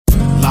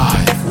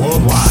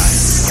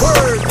worldwide.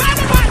 Word.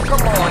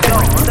 Come on,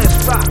 y'all,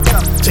 let's rock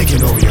up.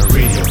 Taking over your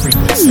radio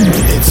frequency.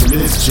 It's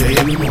Miz J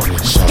in the morning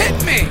show.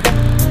 Hit me.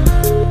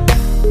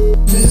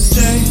 Miz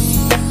J,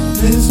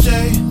 Miz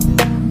J,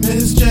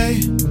 Miz J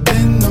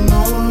in the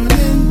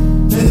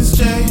morning. Miz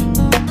J,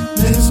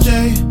 Miz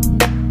J,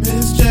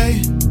 Miz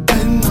J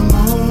in the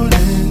morning.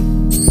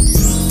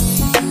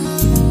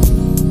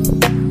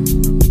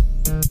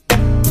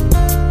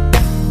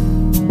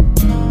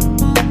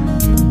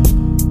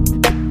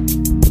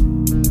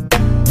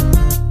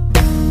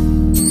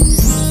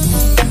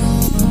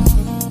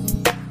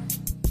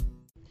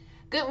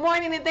 Good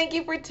morning and thank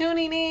you for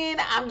tuning in.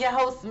 I'm your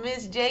host,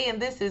 Miz J, and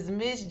this is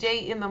Miz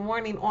J in the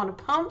morning on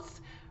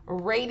Pumps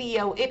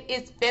Radio. It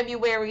is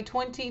February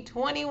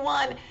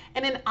 2021,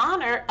 and in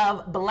honor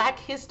of Black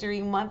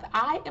History Month,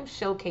 I am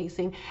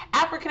showcasing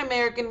African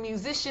American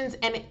musicians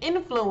and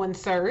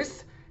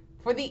influencers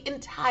for the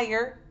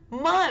entire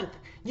month.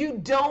 You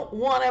don't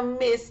want to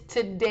miss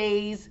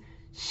today's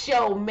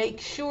show. Make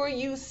sure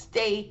you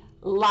stay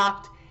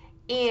locked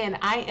in.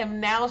 I am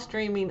now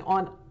streaming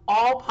on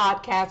all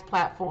podcast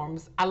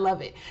platforms. I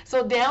love it.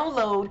 So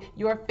download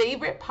your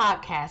favorite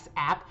podcast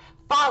app,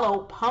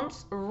 follow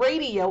Pumps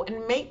Radio,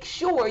 and make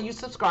sure you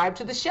subscribe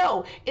to the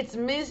show. It's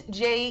Miz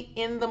J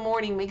in the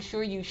morning. Make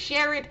sure you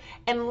share it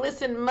and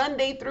listen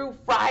Monday through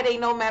Friday,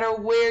 no matter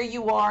where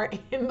you are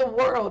in the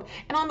world.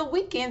 And on the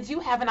weekends, you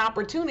have an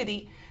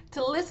opportunity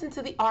to listen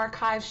to the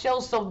archive show,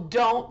 so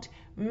don't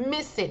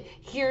miss it.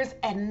 Here's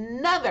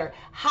another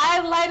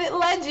highlighted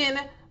legend,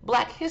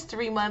 Black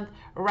History Month,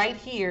 right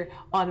here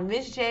on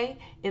Miz J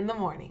in the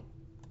morning.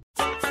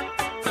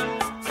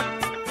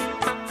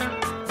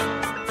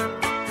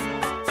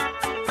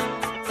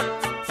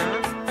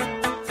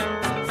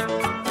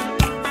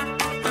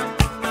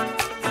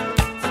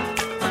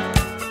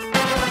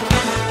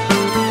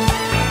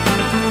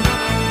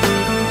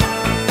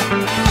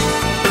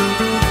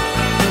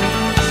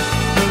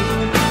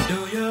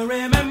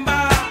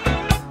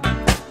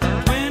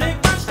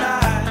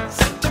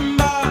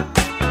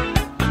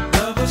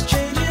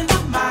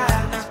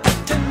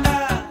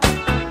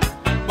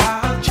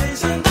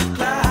 Chasing the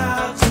clouds.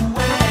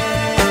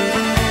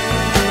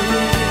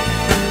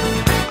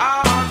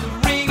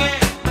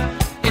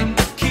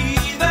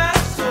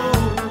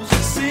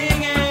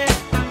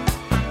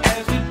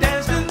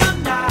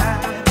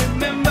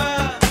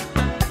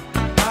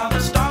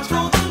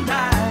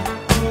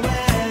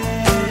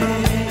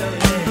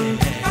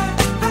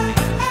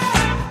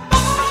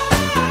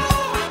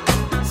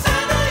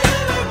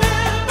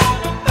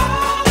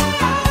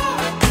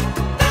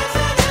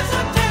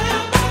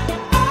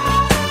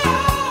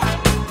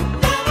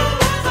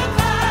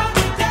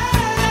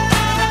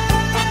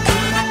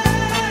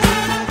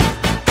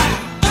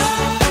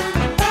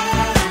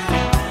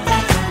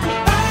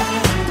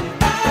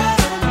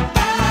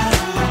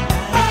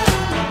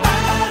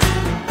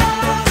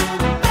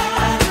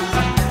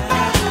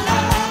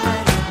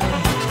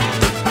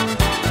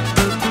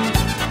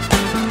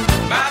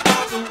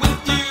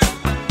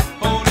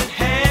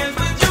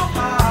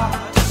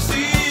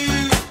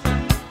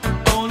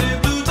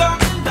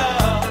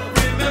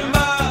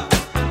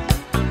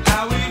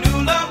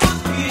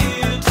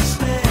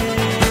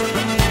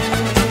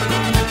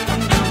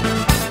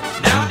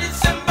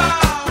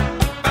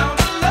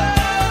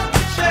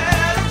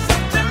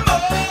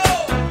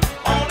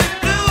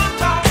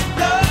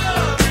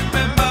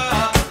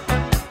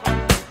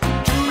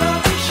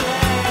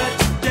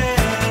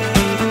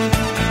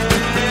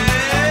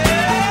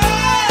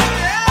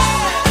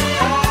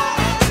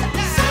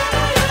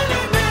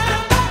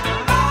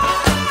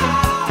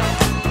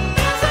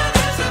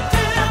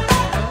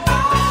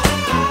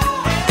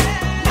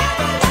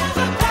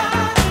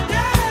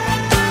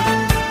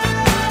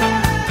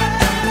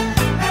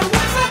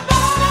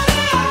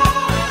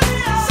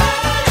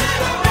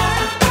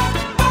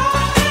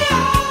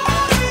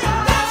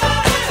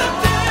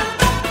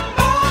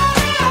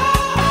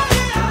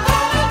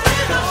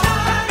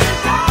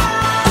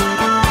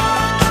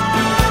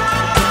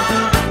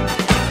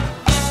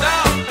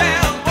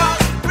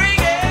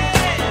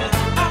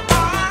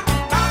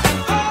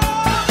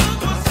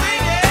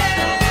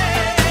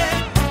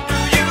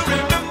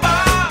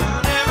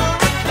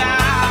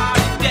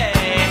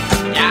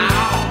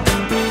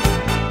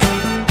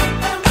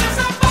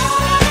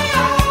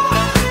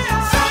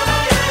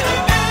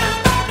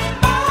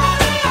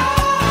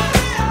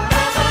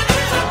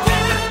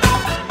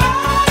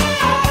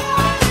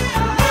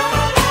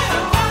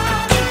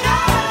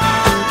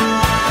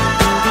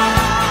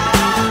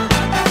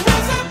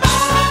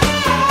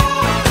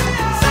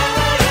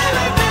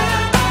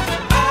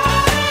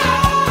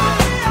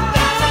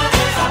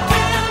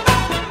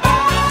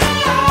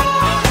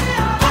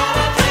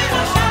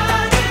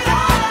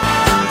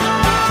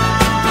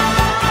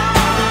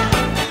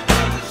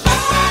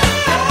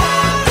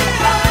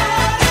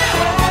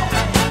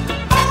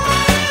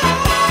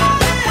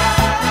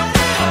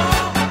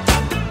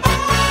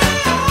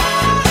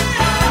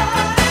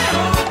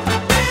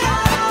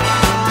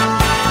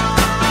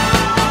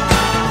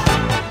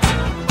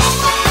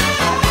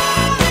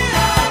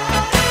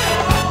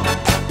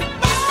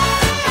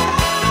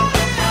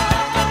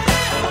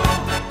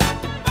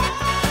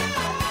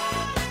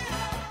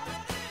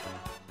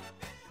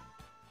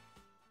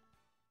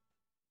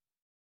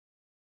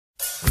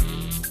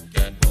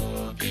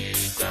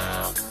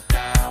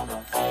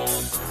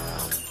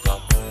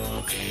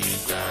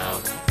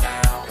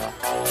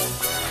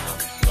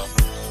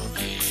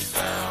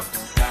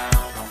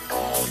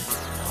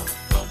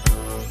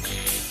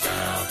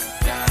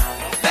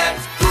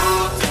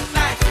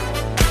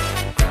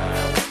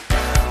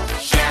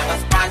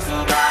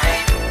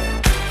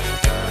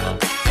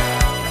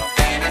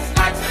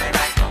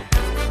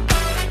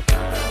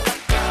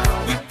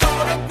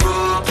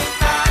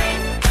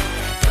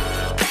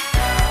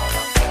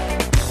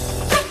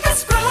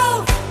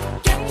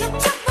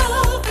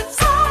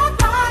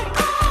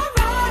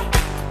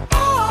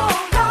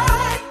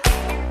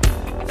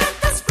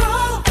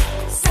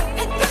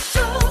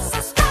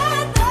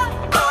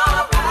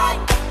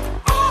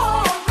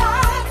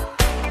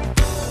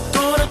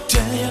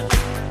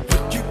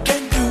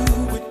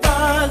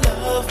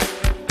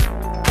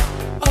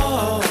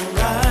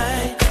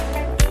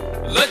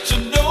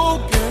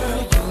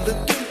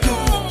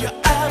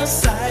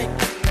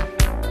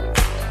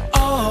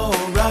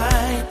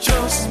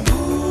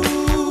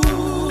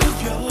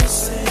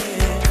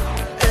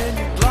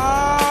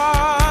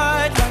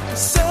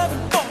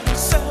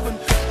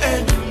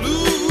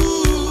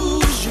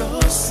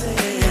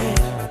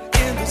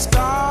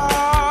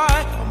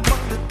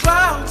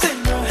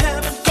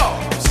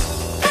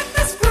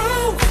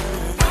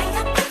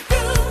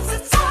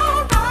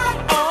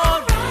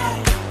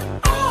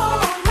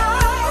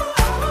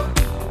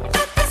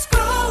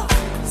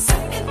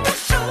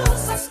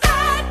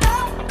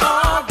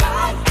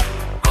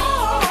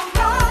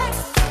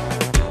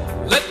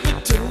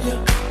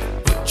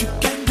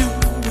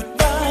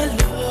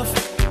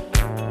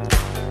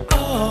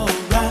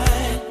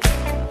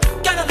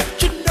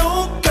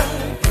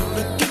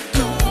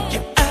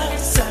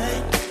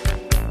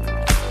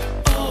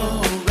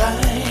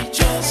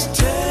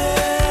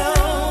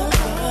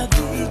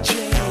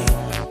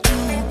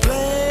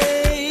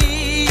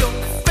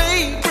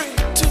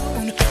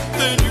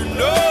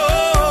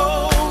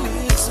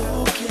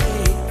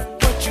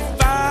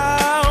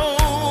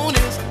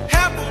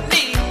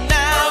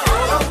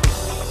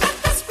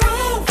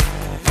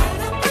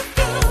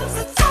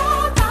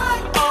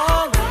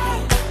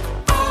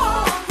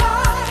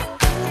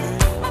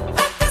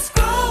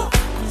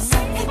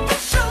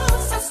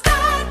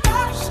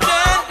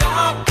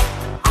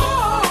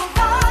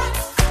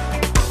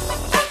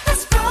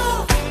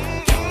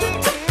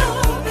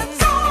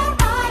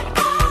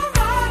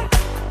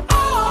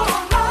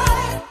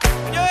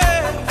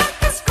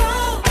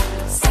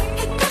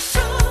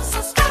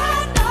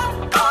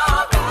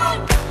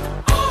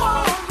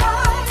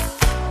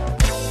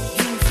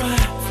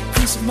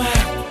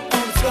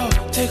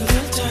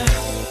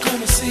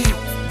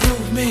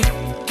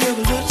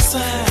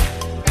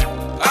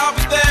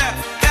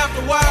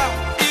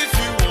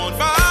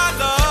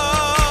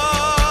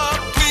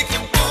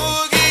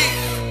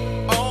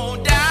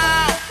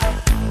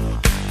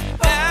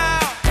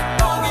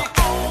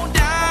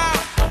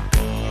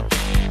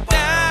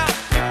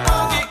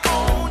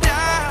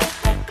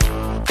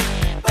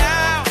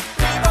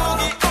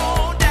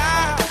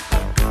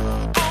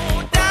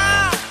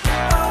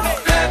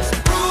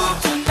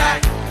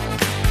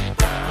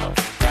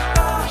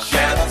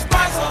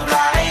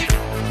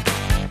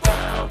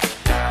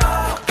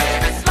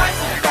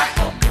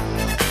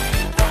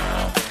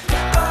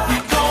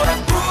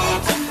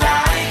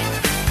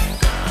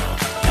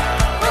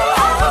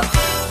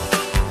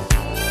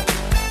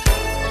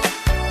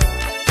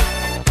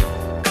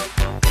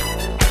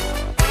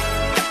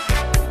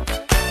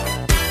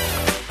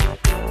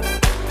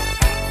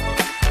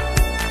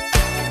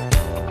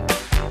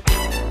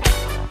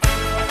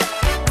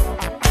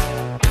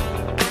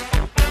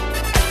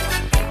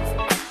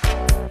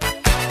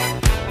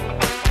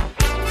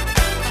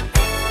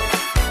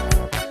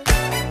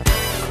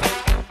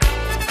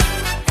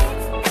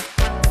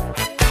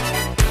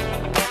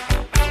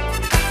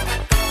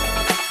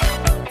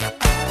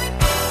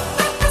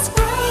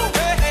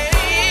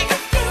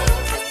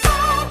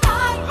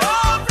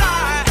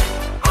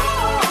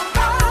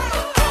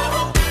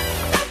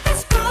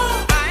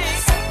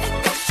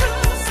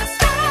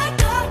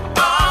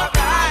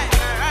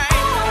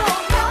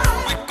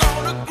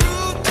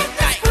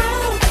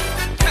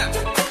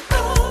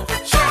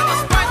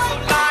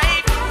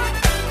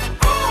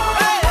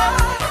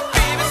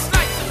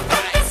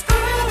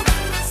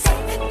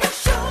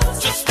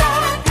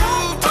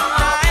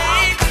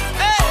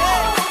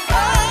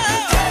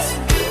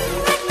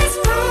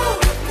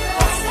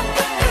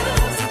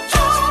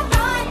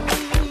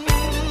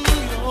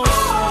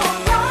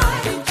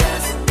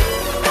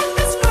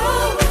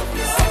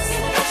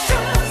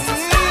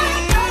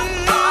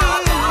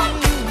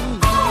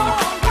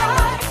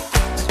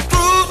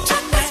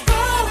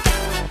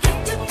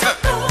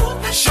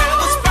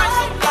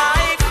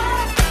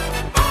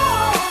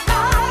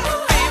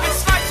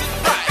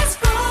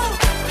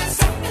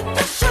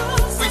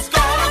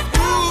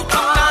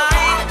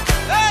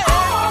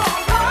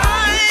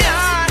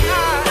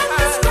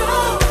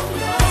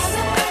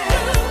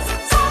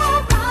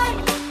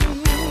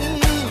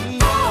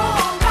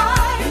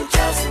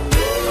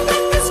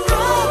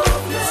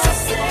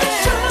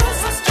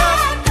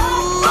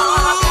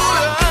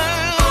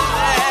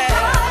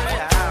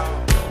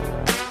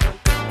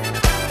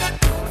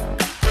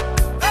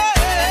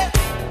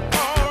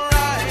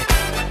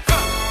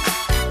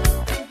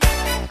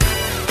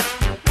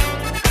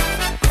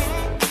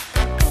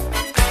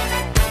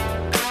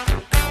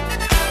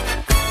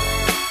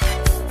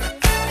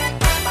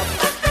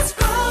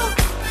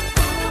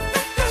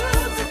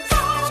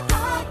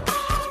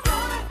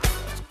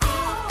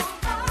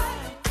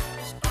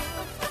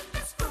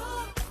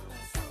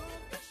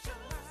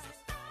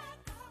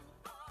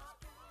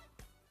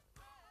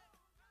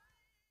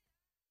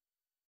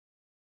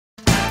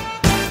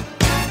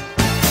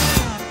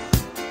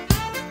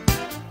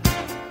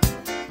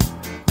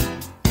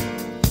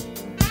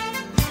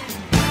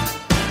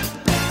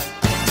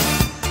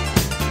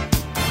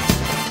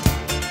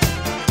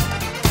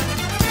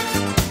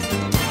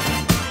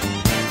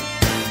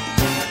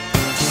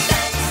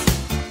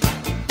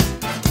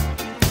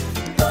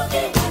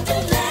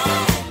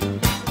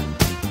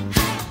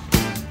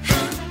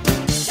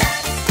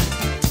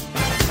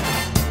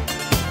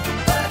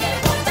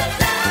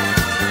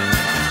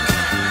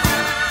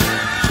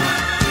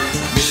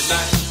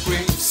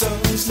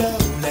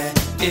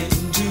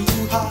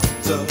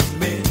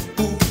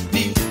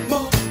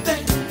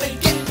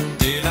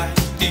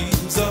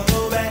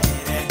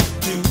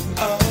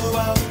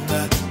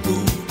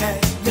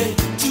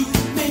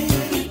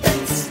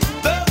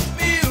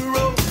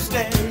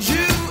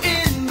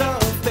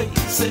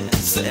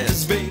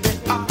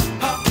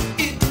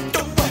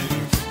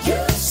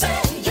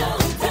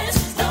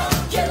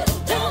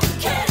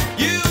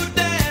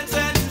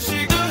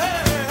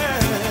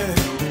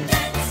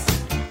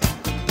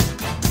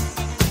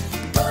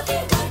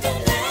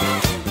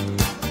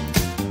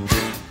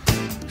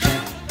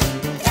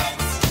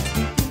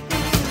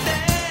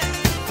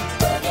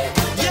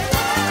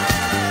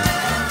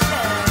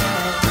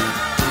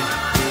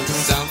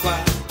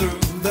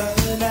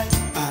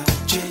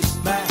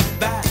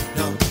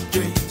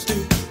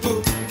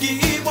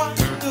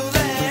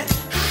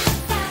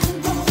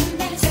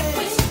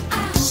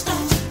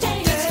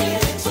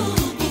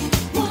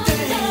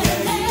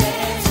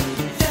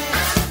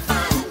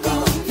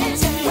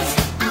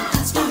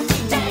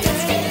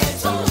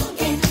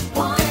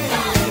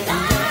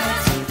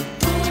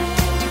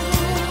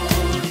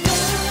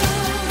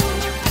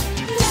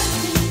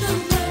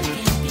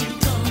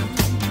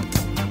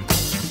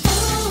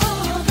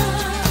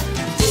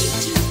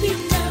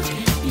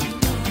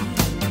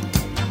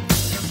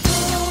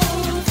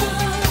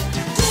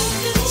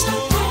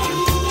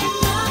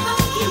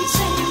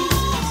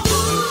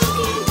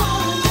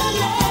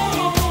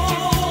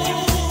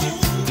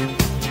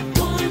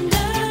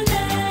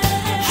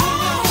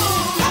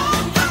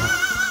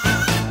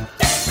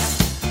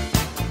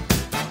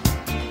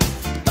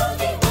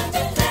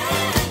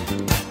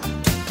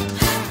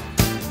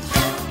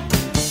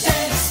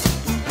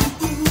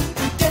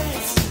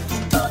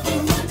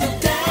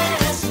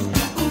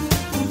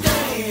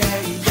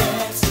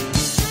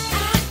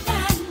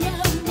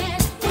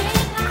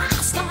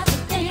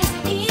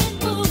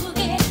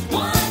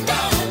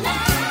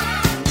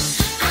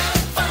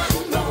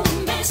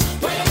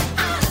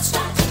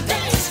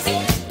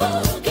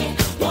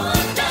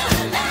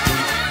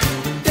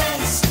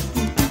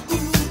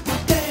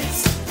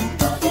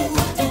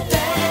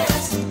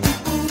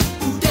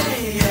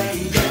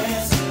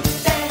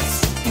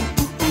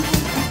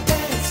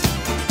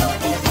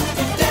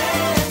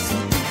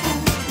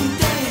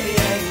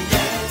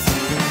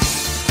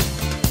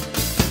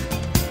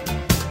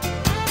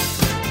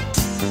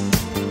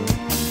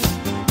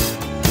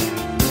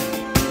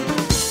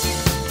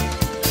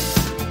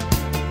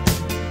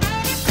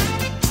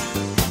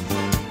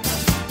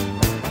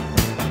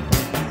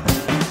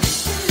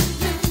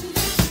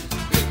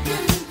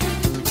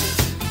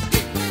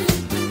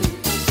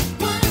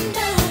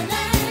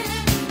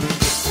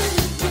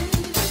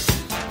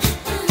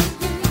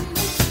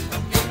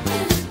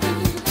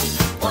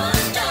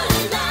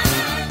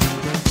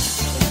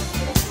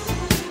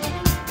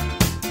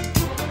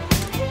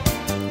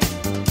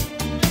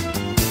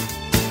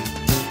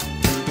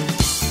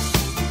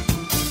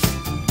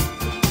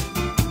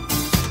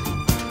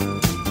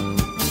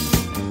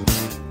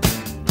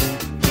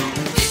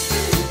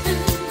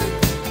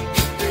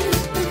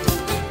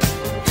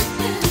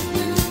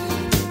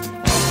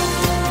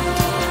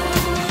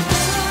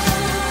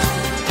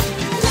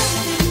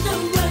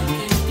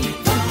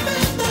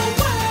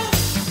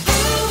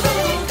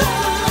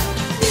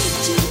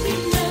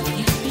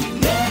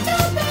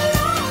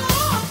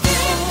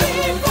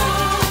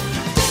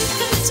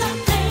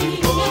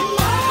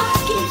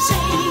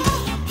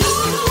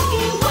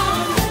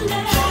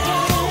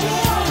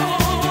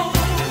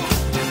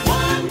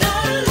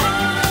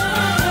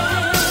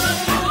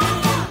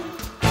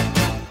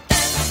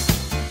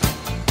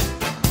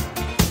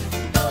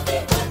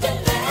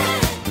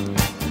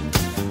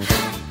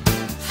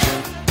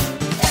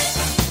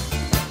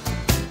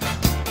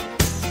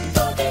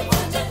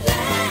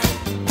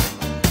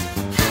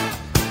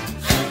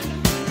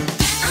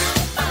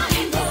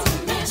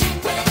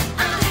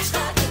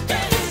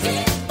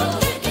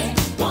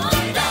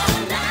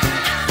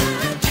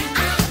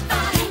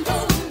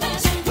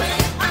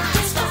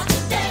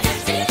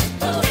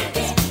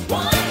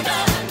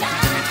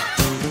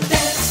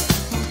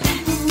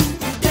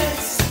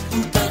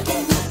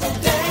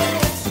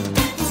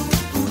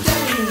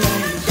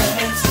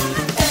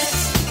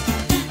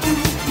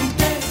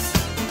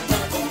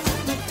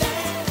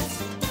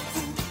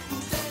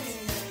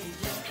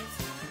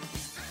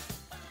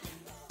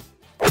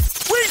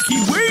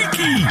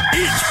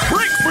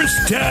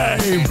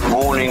 time.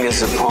 Morning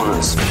is upon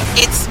us.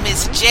 It's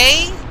Miz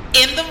J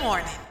in the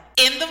morning.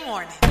 In the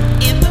morning.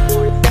 In the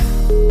morning.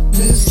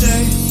 Miz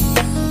J,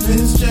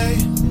 Miz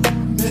J,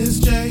 Miz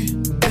J,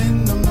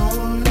 in the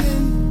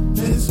morning.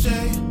 Miz J,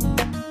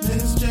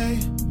 Miz J,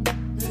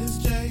 Miz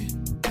J,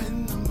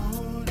 in the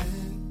morning.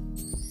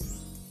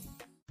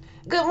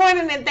 Good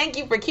morning and thank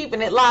you for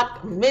keeping it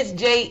locked. Miz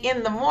J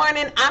in the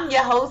morning. I'm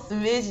your host,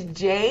 Miz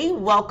J.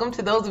 Welcome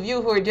to those of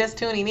you who are just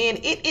tuning in.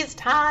 It is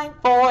time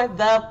for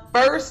the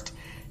first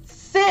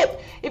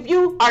sip. If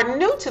you are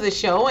new to the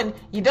show and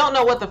you don't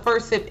know what the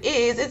first sip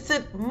is, it's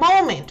a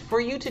moment for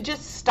you to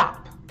just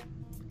stop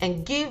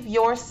and give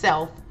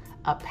yourself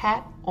a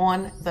pat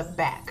on the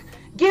back.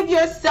 Give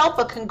yourself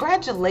a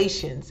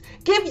congratulations.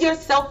 Give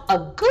yourself a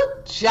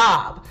good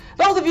job.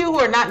 Those of you who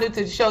are not new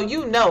to the show,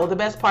 you know the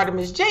best part of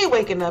Miz J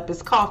waking up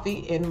is coffee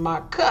in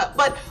my cup.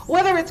 But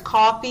whether it's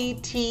coffee,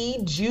 tea,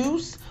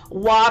 juice,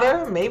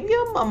 water, maybe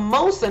a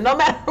mimosa, no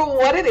matter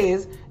what it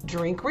is,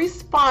 drink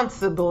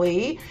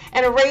responsibly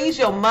and raise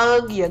your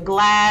mug, your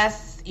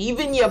glass,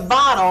 even your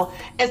bottle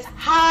as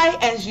high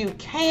as you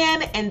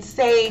can and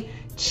say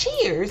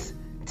cheers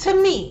to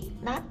me.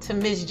 Not to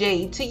Miz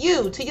J, to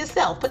you, to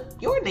yourself.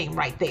 Put your name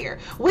right there.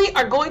 We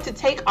are going to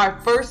take our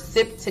first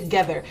sip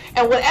together.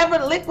 And whatever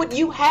liquid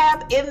you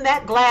have in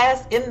that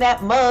glass, in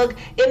that mug,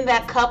 in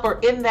that cup, or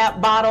in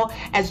that bottle,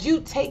 as you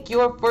take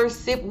your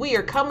first sip, we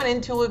are coming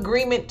into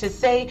agreement to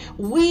say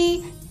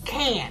we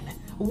can,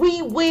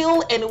 we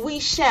will, and we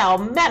shall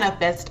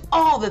manifest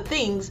all the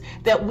things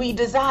that we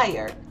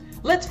desire.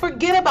 Let's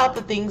forget about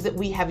the things that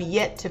we have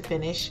yet to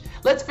finish.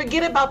 Let's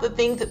forget about the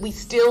things that we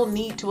still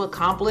need to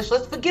accomplish.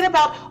 Let's forget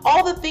about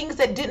all the things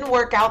that didn't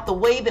work out the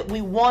way that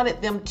we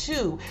wanted them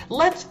to.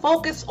 Let's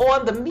focus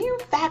on the mere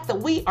fact that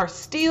we are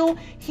still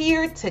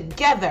here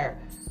together,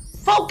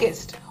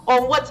 focused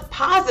on what's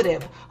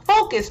positive,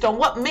 focused on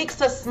what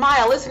makes us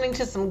smile, listening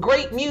to some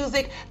great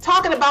music,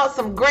 talking about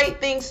some great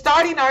things,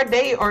 starting our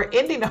day or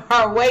ending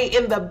our way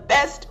in the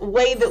best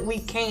way that we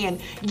can.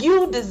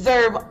 You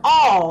deserve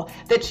all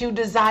that you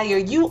desire.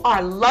 You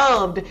are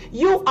loved.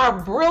 You are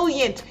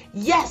brilliant.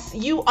 Yes,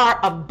 you are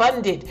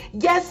abundant.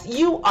 Yes,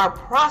 you are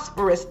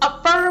prosperous.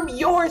 Affirm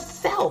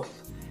yourself.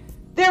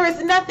 There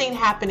is nothing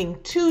happening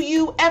to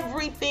you.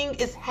 Everything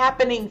is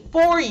happening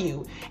for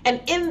you.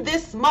 And in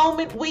this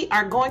moment, we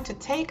are going to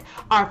take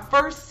our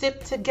first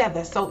sip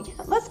together. So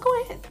yeah, let's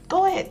go ahead.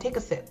 Go ahead. Take a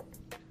sip.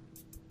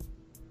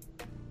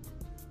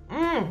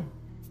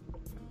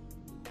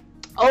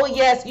 Oh,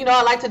 yes. You know,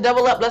 I like to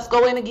double up. Let's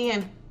go in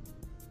again.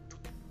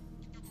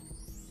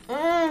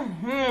 I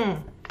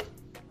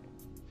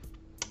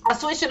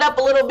switched it up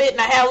a little bit and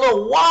I had a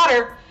little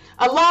water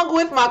along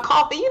with my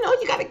coffee. You know,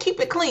 you got to keep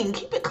it clean.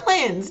 Keep it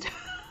cleansed.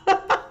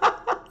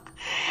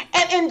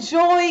 And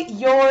enjoy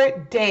your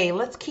day.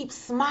 Let's keep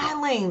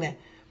smiling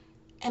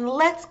and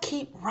let's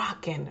keep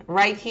rocking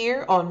right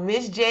here on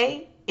Miz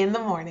J in the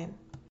morning.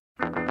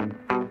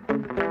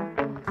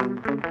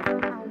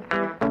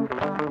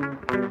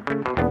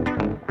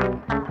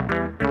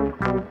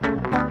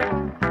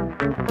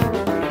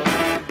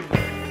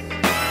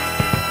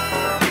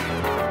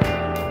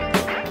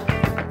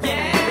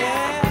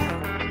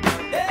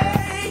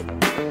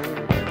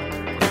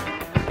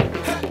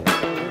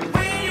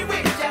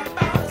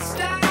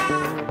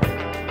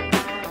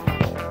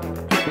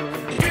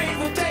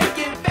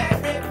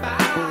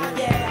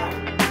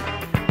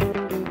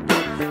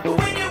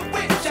 When you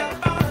wish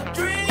upon a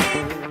dream,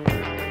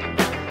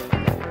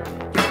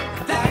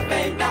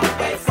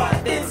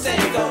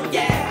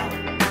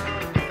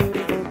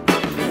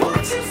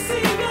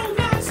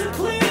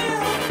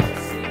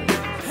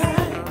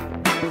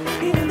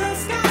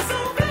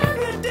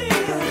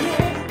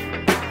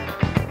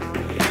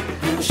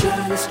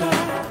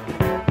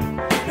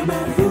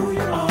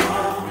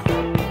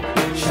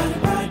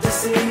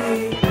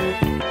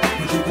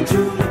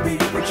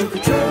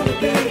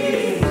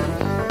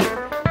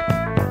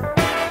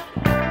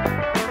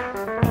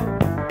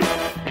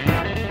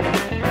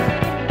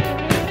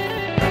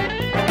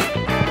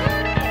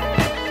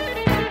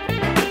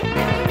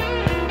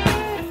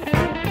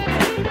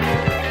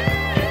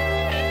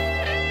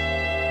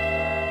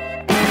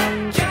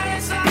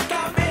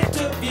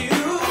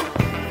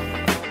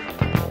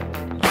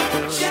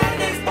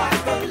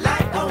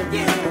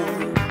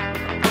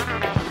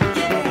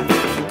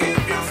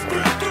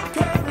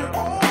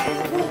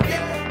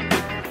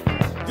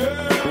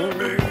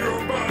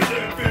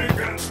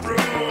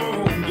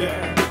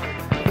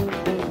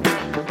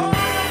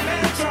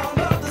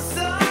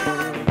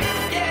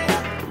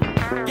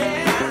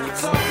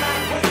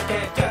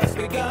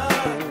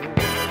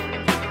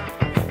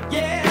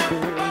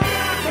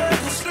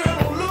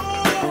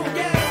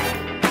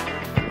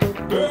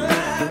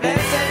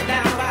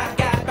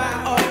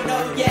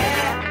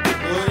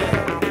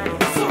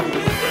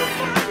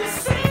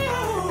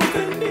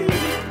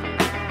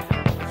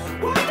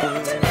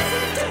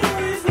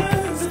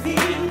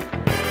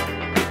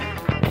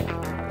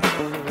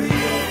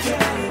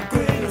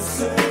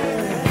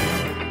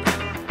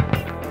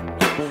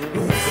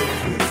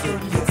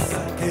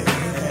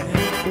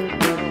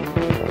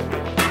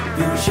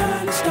 You're a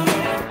shining star,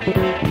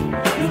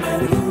 no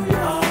matter who you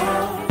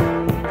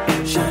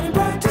are. Shining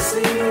bright to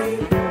see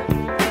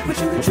what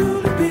you can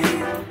truly be.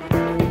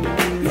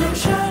 You're a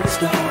shining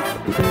star,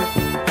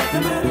 no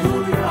matter who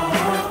you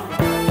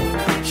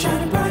are.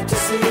 Shining bright to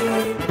see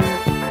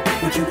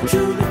what you can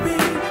truly be.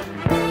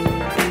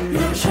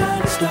 You're a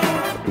shining star,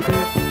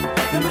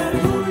 no matter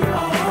who you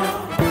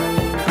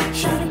are.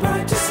 Shining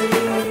bright to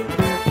see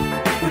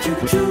what you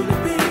can truly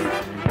be.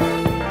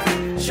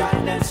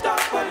 Shining star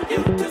for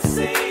you to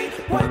see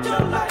what your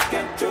life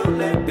can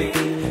truly be.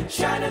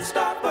 Shining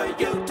star for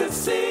you to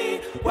see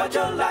what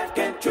your life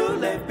can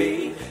truly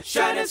be.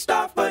 Shining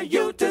star for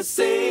you to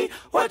see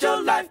what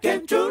your life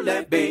can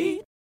truly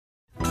be.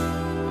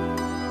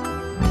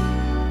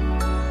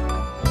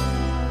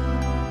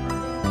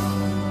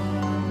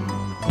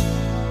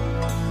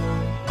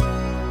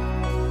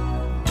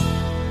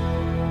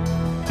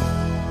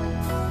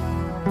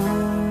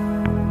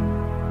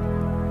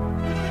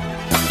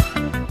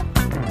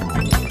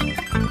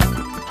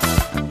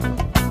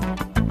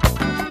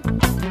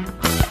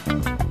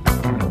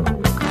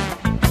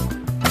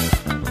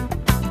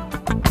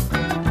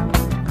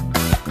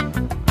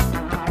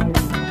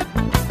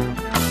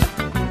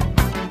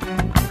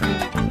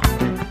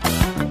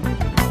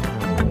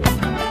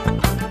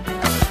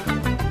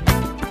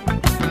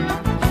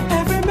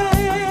 Every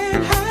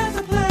man has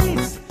a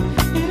place.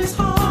 In his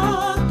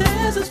heart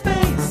there's a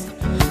space,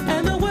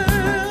 and the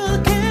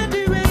world can't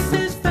erase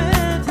his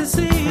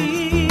fantasies.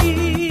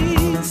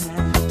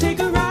 Take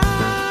a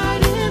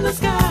ride in the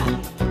sky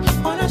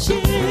on a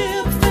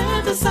ship,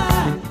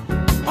 fantasize.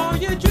 All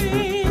your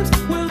dreams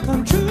will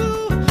come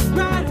true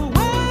right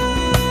away,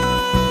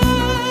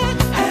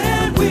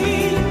 and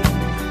we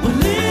will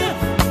live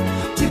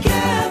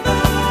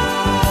together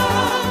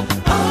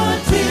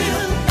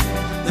until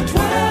the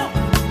 12th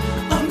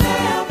of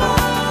never.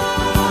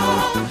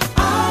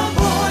 Our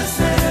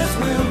voices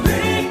will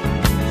ring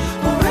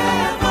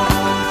forever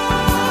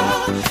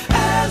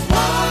as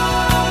one.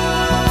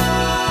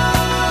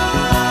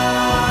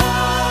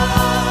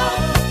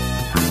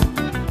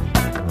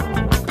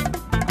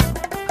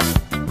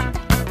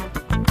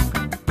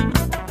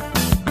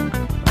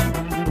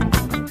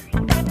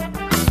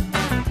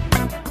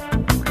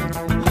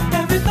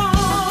 Every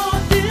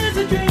thought is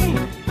a dream,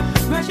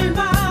 rushing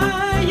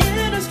by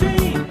in a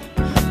stream,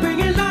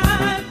 bringing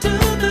life to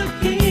the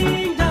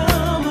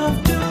kingdom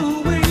of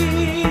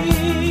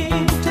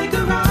doing. Take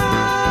a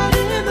ride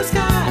in the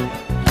sky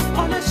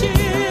on a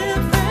ship,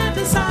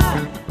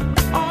 fantasize.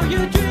 All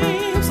your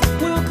dreams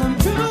will come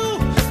true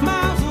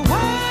miles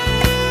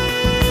away.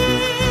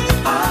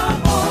 Our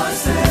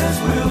voices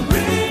will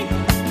ring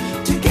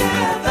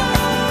together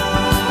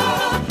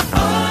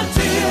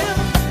until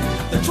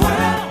the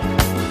 12th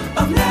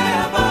of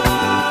never.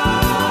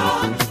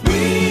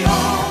 We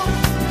all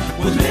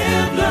will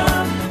live,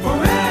 learn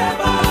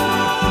forever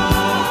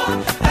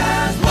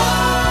as one.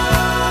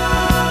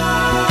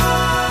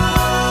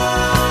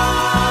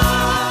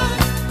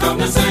 Come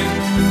to sing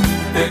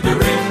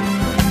victory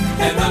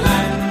in the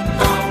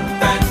land of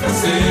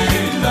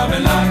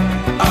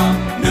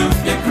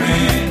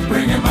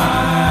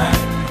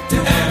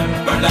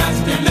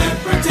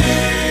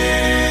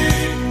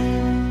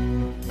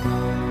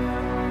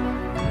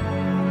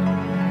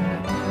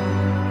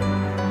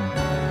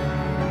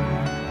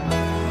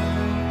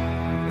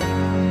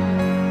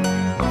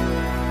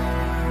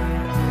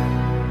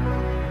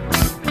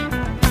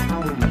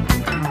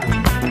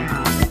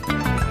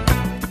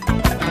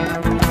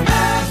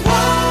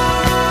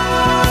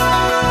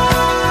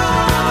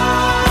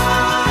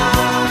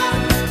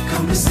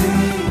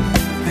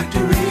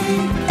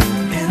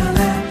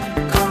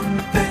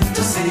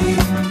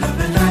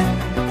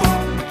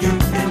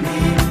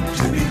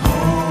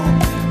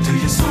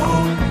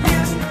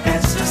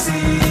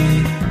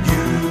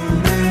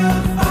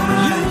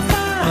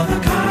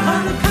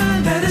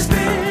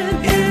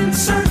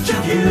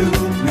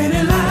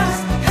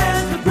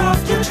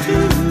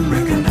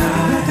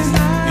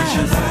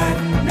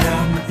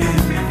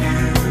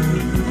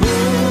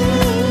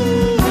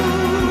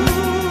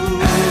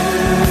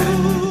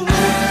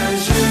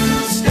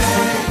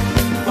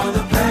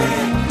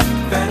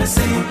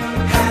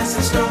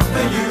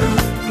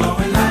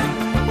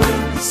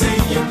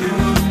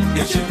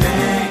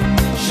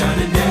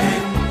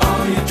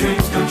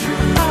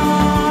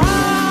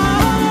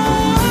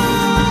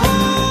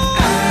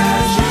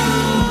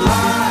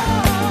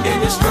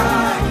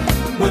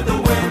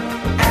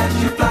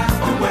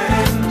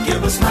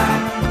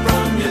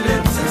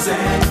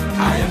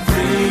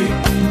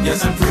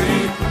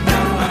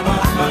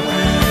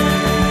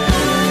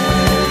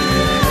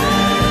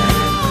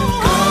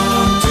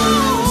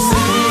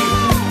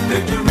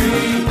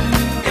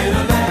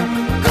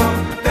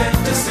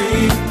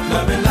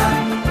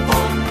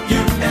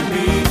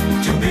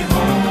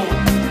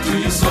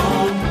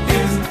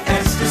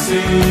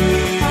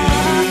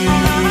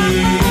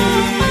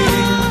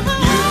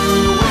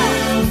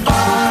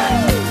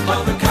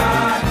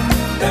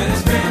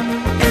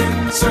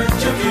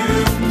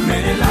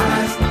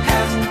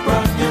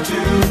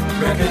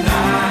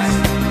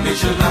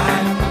It's your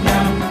life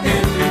now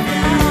in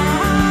review.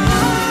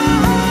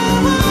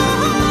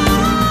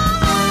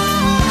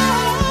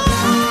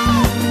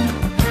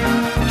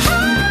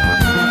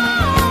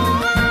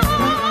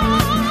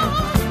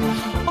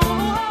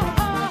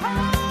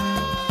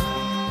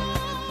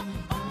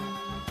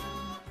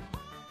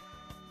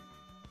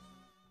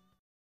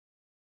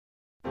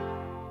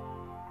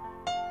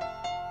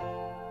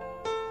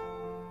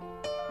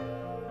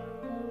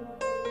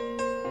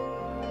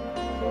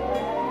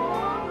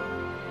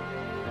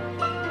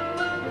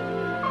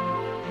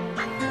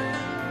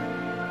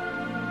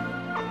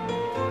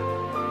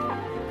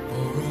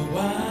 For a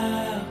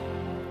while,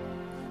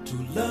 to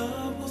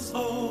love was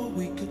all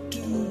we could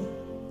do.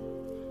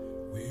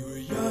 We were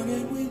young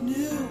and we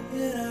knew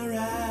in our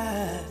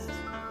eyes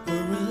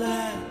were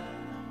alive.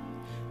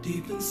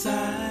 Deep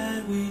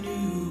inside we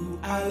knew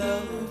our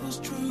love was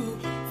true.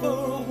 For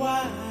a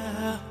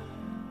while,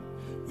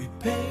 we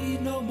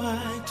paid no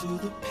mind to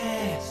the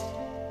past.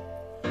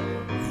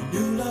 We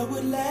knew love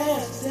would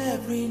last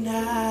every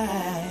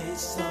night.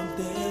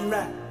 Something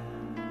right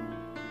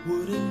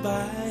would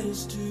invite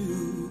us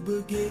to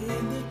begin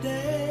the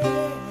day.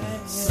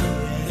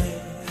 Something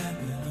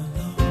happened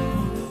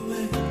along the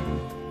way.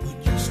 What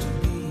used to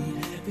be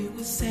happy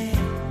was sad.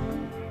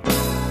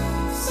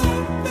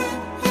 Something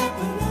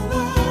happened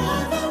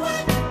along the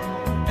way,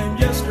 and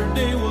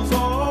yesterday was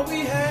all we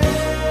had.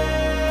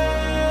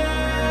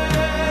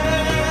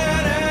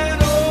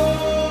 And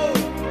oh,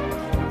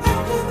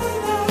 after the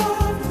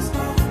love was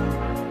gone,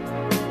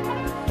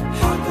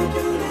 how could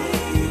you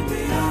leave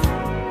me on?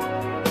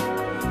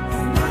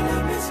 And I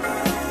let me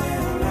stay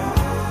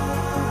around.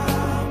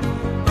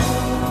 Oh,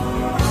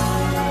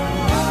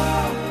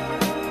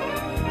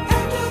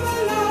 after the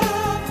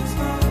love was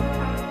gone,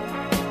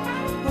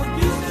 what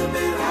used to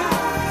be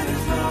right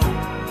is wrong.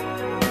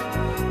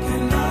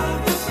 Can love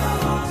this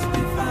lost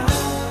be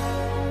found?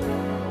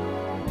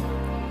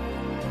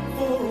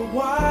 For a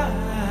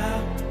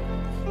while,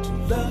 to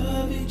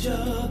love each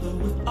other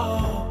with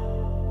all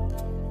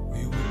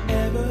we would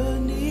ever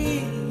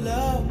need.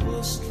 Love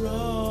was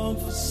strong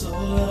for so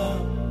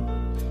long.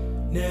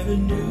 Never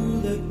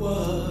knew that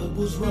what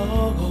was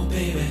wrong, oh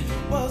baby,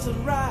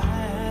 wasn't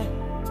right.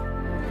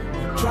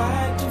 We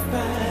tried to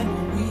find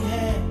what we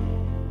had.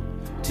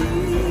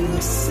 Tears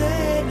of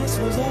sadness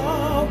was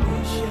all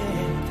we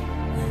shared.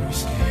 We were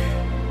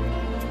scared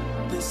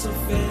this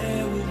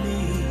affair would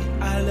lead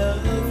our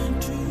love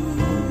into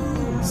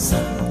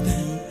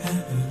something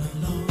happened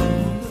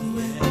along the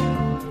way.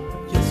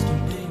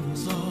 Yesterday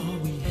was all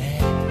we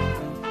had.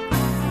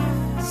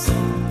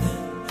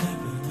 Something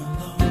happened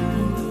along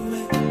the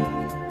way.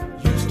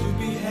 Used to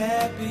be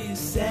happy,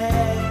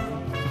 sad.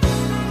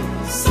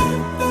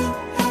 Something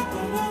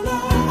happened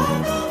along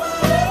the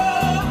way.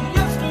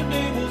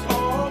 Yesterday was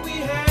all we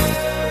had.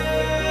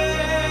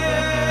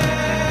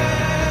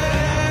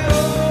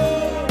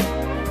 Oh,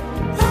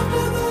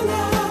 after the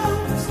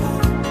love was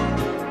gone,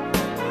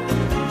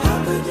 how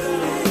could you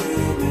leave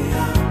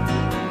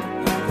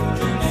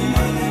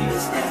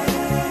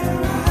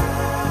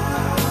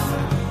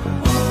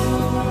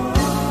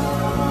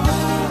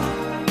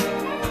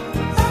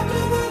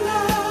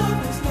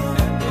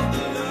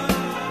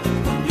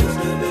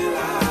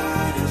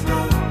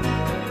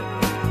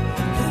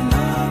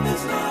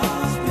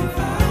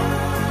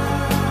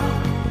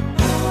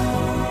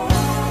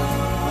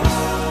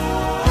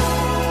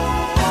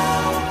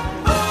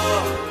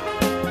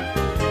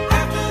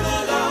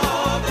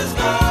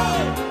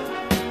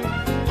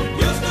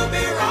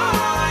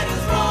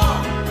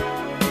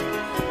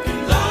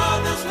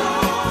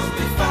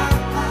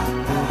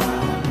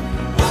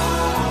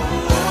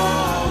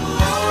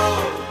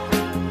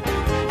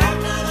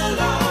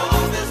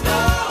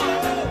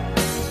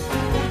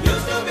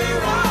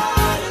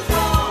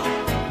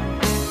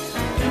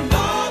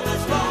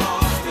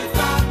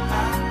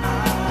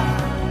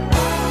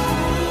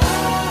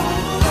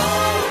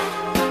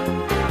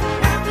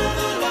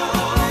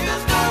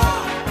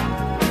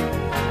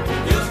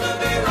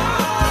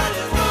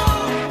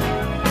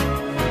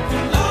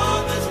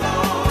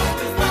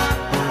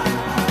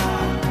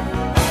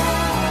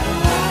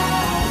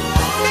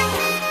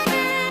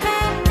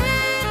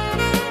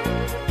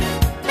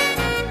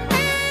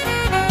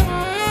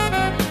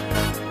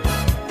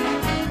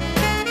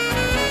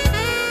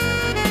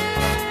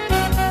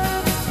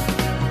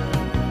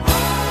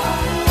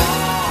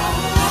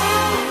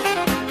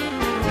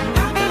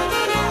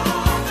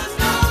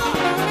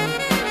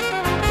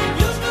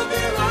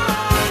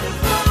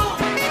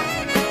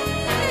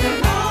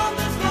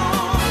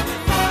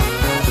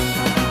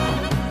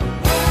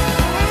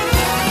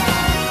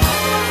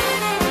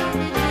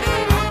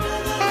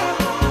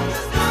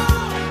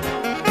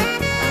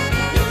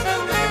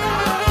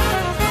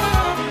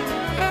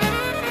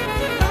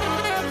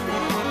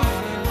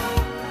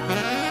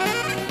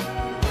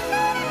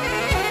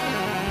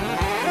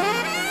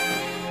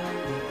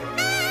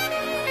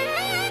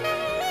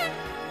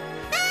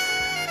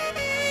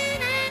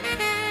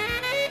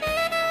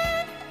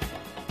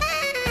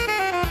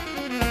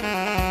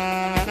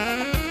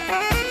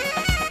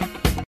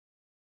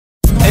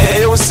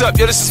what's up?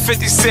 Yo, this is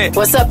 50 Cent.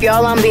 What's up,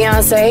 y'all? I'm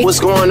Beyonce. What's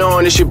going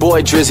on? It's your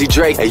boy Drizzy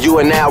Drake, and you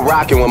are now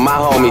rocking with my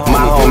homie.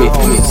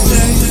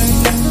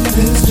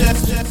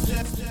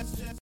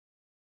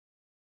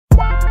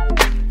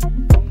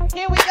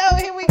 Here we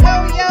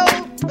go, yo.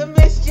 The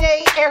Miz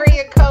J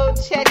area code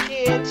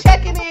check-in.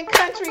 Checking in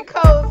country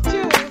codes,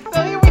 too.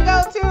 So here we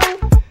go, to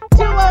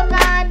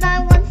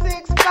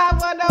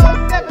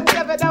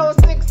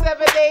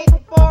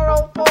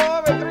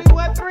 209-916-510-770-678-404 and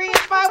 313 and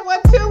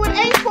 512 and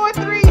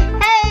 843.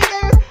 Hey,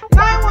 there's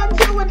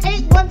 912 and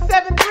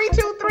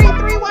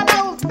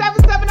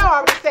 817-323-310-770. I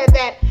already said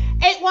that.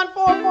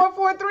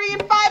 814-443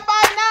 and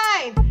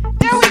 559.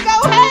 There we go,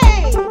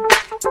 hey.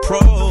 Pro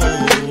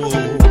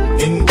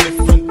in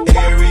different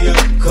area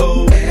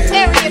code.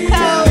 Area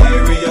code.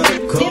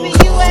 In the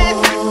U.S.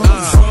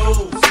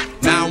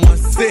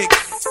 916.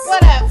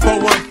 What up?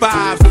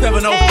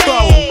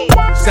 415-704. Hey.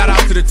 Shout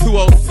out to the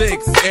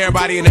 206.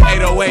 Everybody in the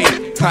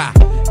 808.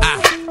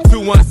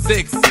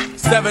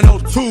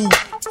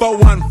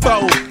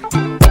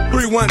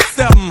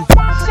 216-702-414-317.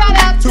 Shout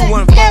out to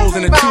 214s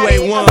and the everybody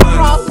 281s.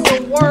 across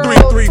the world.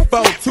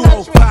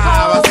 334-205. I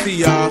see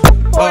y'all.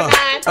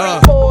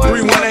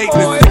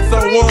 318 and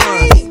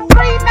 601.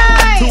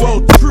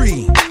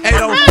 203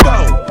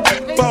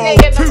 804 Midday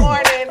in the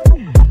morning.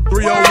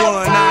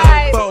 301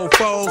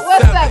 944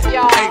 What's up,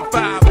 y'all?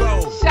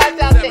 850.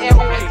 Shout out to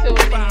everyone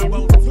tuning in.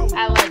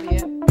 I love you.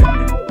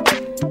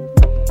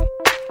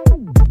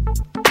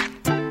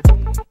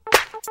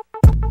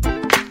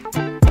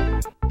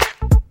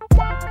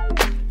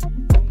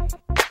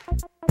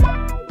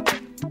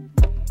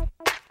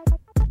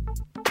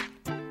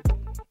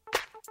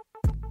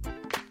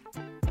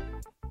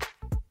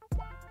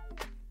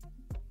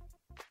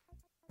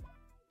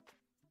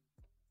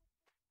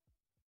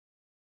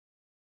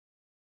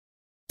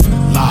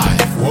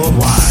 Live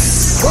worldwide.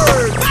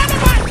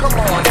 Come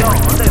on,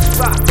 y'all, let's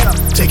rock up.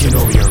 Taking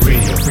over your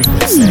radio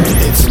frequency.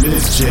 It's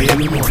Miz J in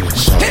the morning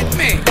show. Hit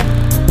me.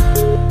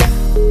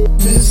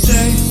 Miz J,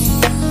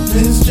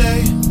 Miz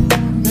J,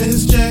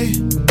 Miz J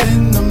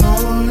in the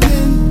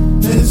morning.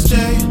 Miz J,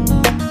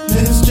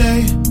 Miz J,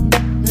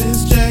 Miz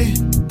J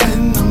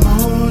in the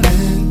morning.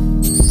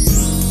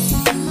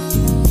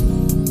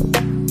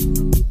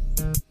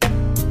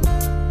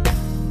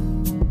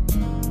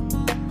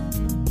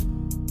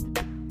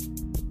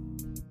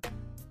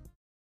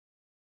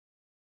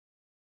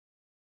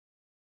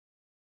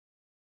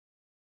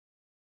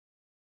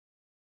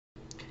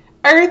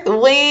 Earth,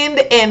 Wind,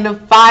 and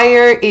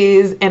Fire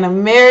is an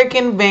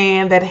American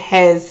band that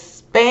has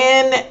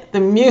spanned the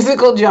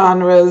musical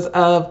genres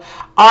of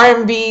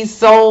R&B,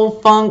 soul,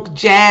 funk,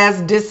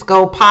 jazz,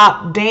 disco,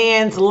 pop,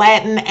 dance,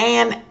 Latin,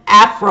 and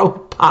Afro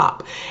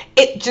pop.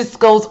 It just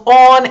goes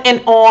on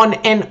and on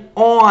and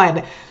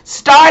on.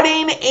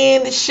 Starting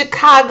in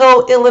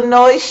Chicago,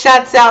 Illinois,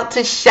 shouts out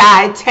to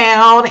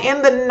Chi-Town.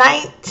 In the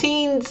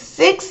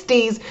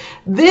 1960s,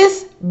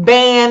 this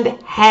band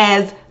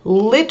has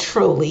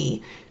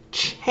literally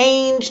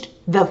changed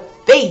the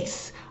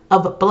face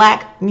of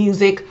black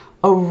music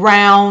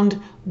around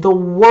the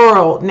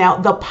world. Now,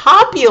 the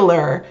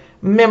popular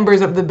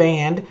members of the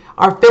band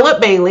are Philip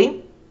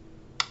Bailey,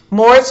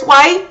 Morris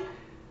White,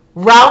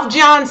 Ralph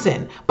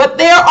Johnson, but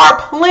there are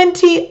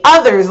plenty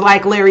others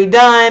like Larry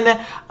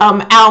Dunn,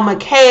 Al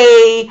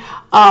McKay,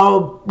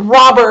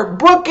 Robert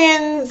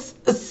Brookins,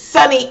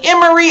 Sonny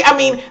Emery. I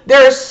mean,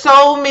 there are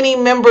so many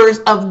members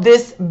of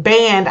this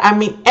band. I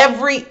mean,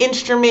 every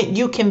instrument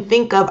you can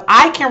think of.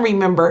 I can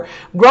remember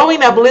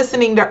growing up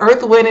listening to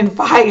Earth, Wind, and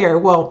Fire.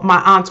 Well,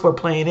 my aunts were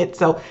playing it,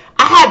 so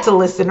I had to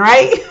listen,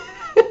 right?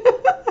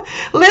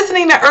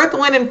 Listening to Earth,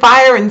 Wind, and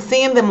Fire and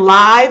seeing them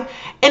live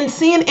and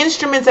seeing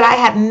instruments that I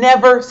had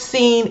never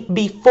seen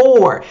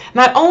before.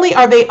 Not only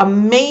are they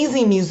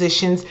amazing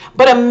musicians,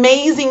 but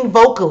amazing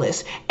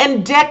vocalists.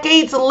 And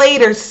decades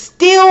later,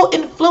 still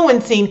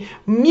influencing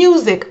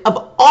music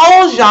of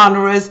all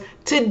genres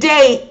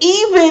today,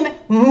 even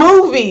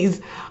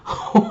movies.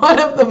 One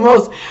of the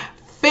most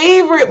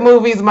favorite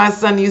movies my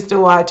son used to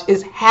watch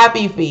is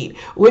Happy Feet,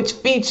 which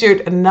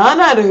featured none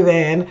other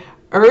than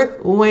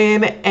Earth,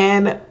 Wind,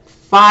 and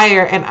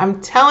Fire. And I'm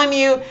telling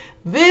you,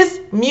 this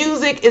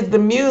music is the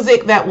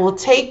music that will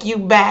take you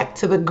back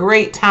to the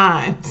great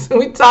times.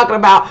 We're talking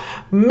about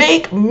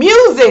make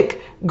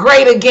music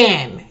great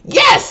again.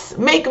 Yes,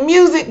 make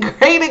music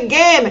great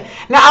again.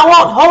 Now, I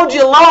won't hold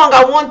you long.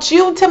 I want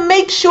you to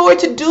make sure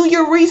to do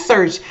your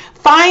research.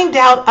 Find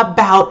out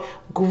about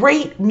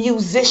great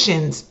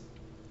musicians,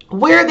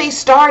 where they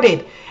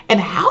started, and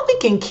how they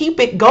can keep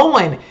it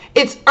going.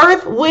 It's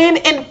Earth, Wind,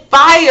 and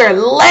Fire,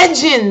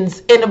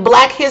 legends in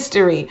Black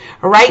history,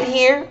 right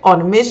here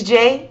on Miz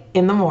J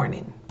in the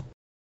morning.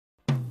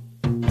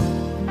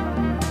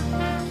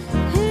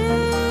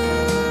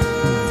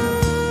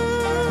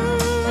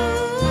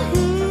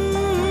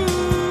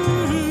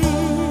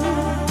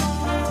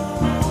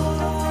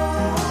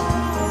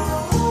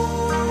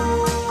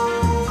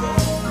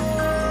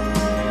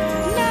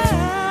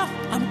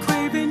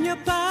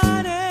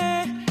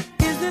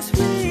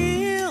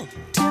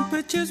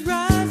 Temperatures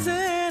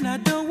rising, I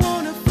don't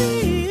wanna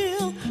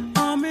feel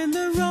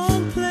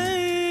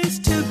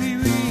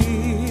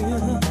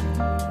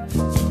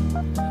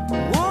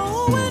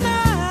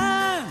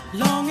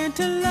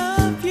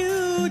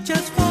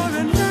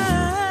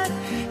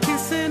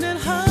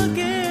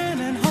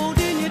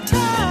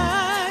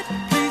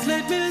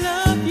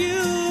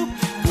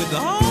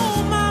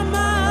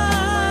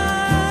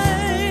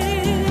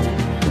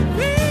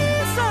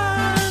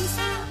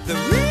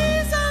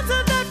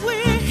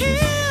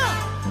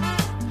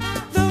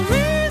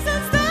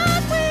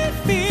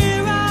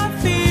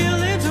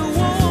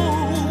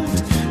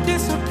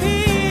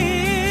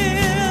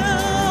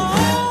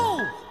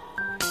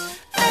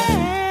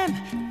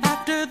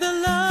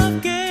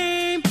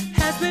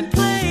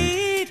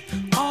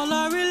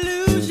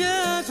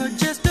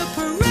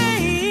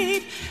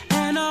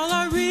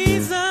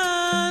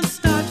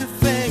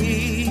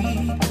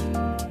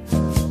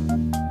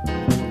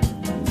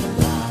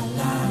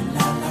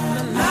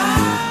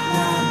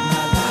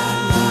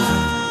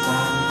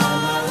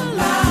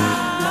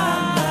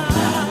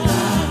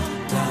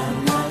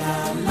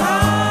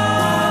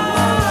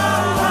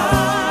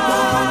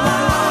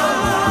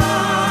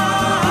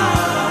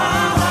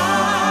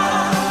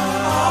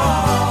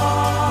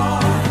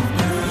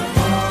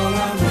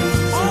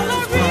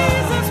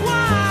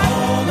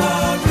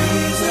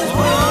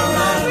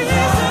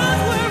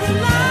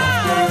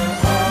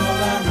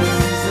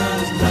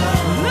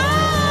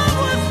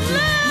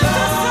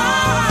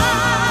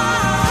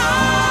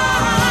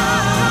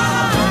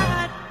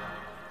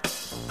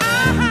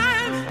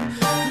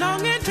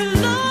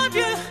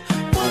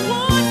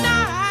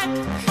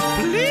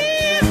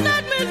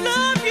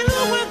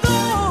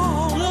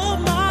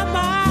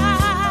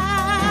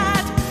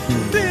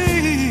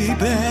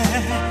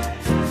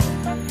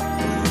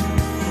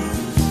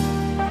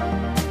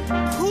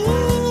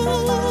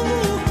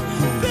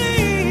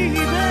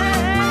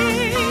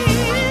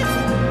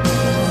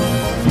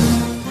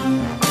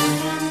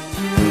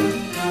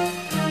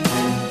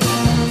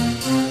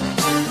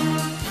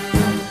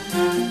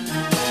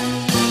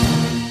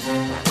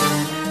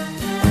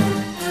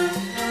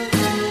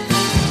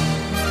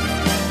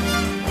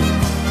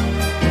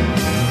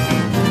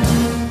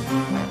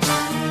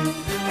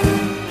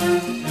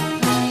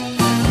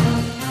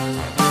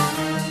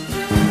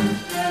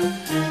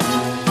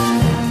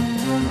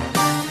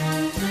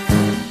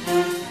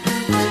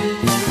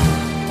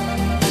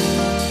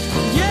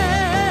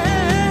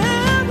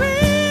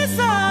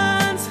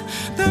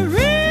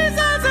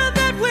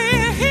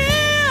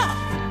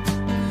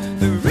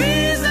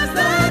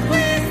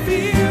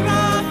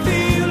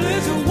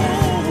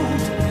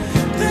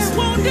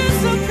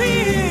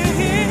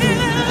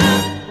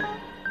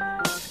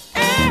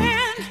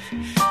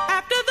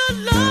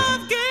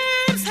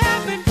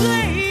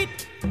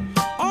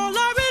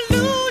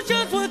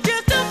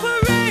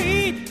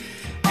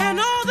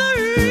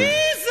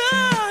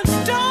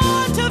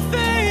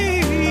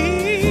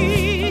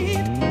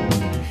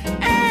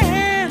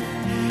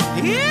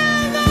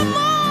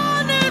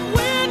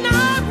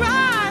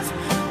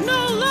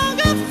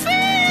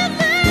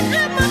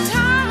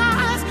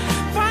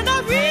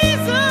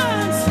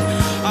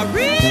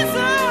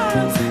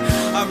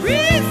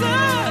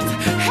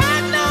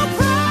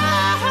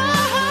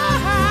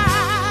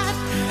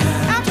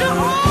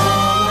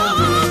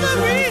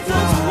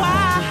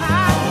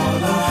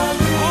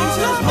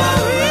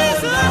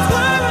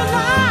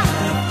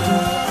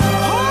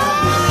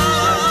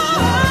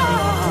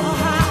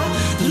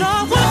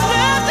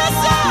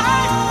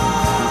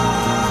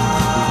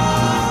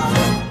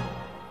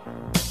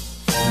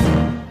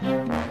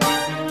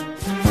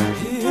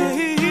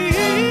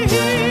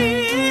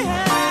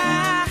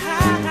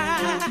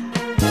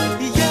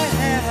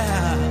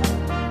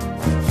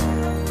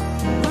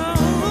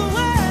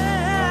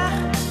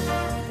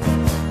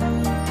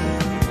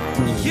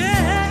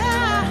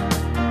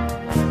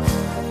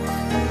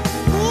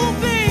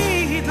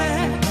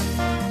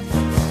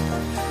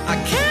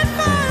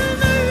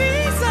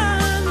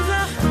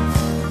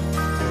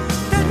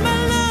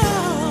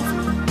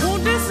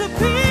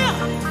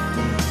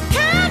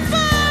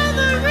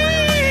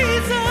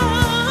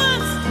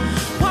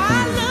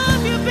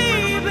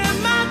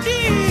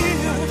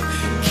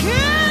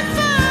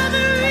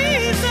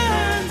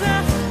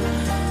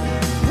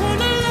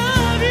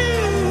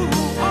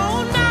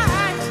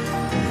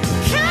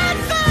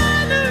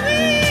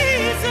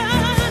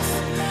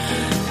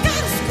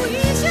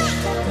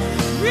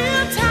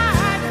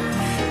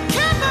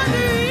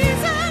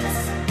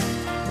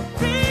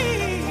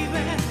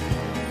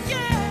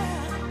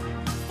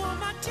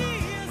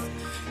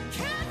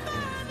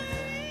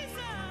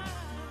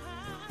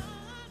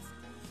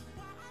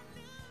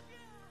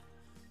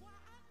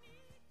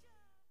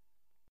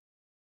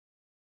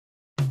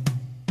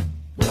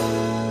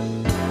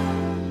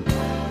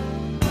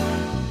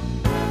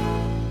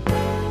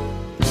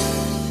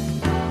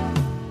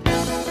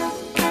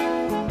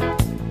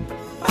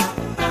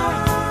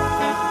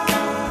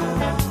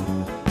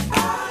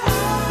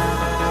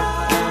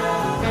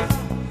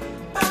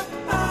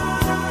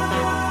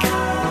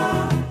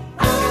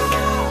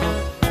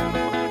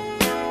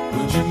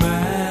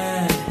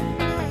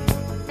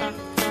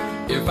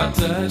If I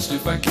touched,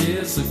 if I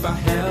kissed, if I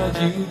held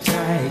you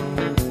tight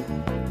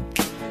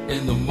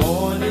in the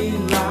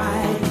morning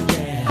light,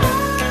 yeah.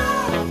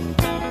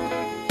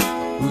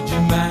 Would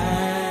you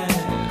mind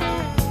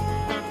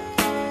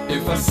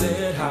if I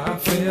said how I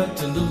felt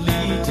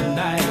tenderly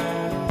tonight?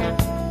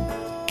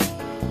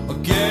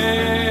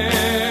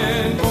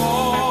 Again,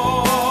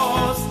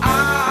 'cause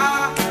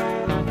I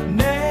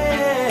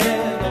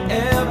never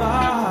ever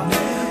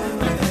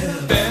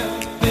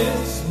felt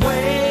this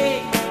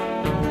way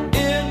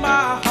in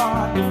my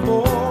heart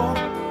before.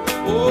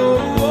 Oh,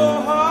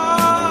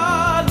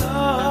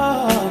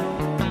 love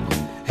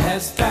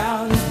has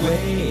found its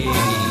way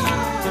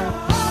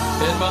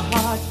in my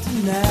heart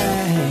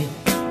tonight.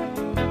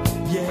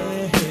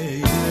 Yeah,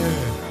 yeah.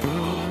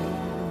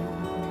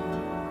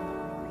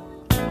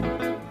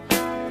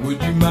 Would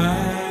you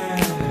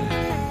mind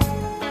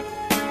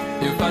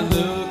if I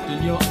looked in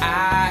your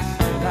eyes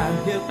and I'm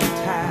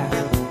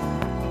hypnotized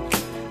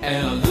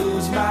and I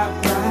lose my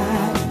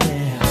pride?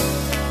 Yeah.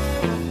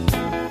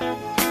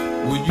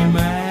 Would you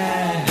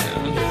mind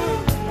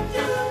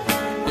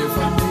if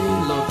I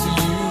made love to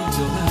you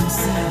till I'm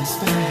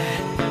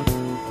satisfied?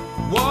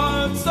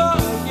 Once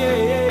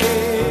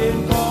again,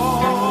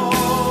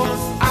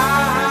 'cause I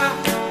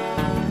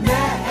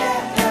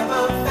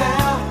never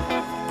felt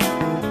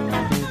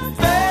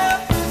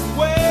this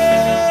way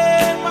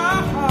in my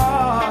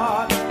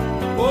heart.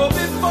 Oh,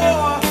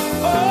 before,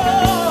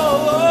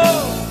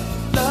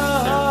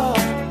 love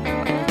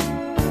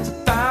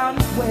found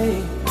its way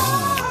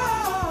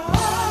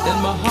in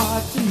my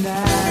heart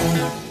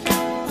tonight.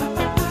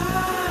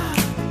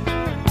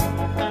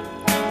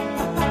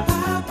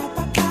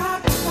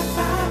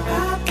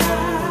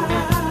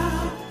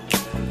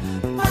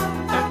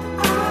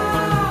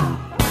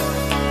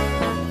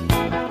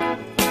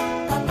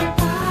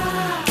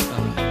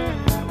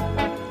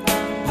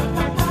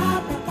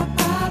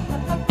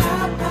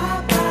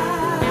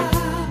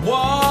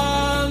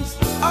 Once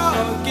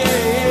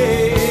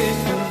again,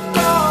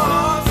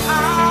 'cause I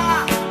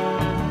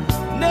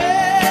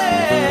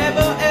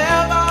never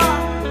ever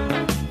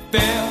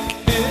felt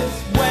this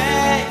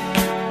way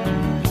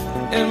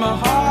in my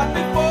heart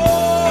before.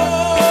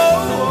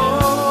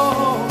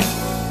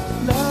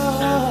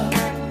 Love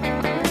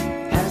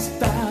has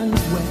found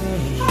its way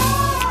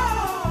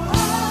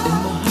in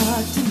my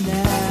heart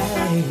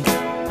tonight.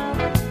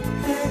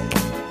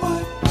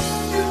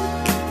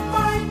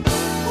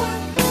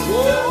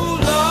 Oh,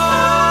 love,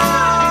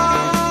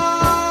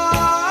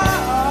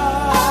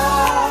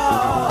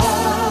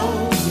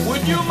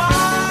 would you mind?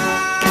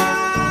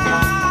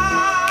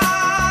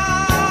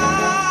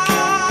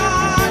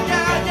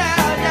 Yeah,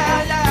 yeah,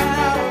 yeah,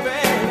 yeah,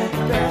 baby,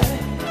 baby.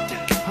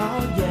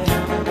 Oh, yeah.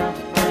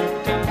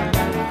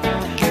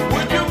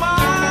 Would you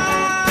mind?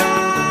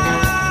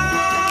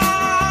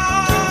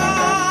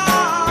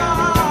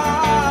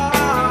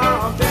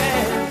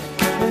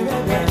 Baby,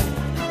 baby,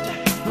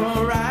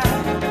 all right.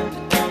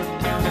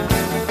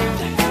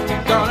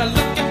 Gonna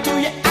look into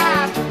your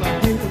eyes till I'm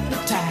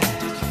hypnotized.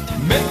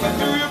 Make me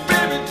through your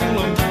baby till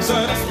I'm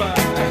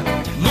satisfied.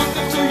 Look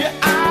into your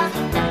eyes,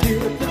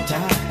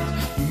 hypnotized.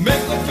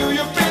 Make me through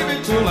your baby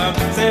till I'm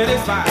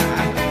satisfied.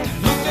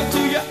 Look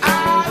into your eyes,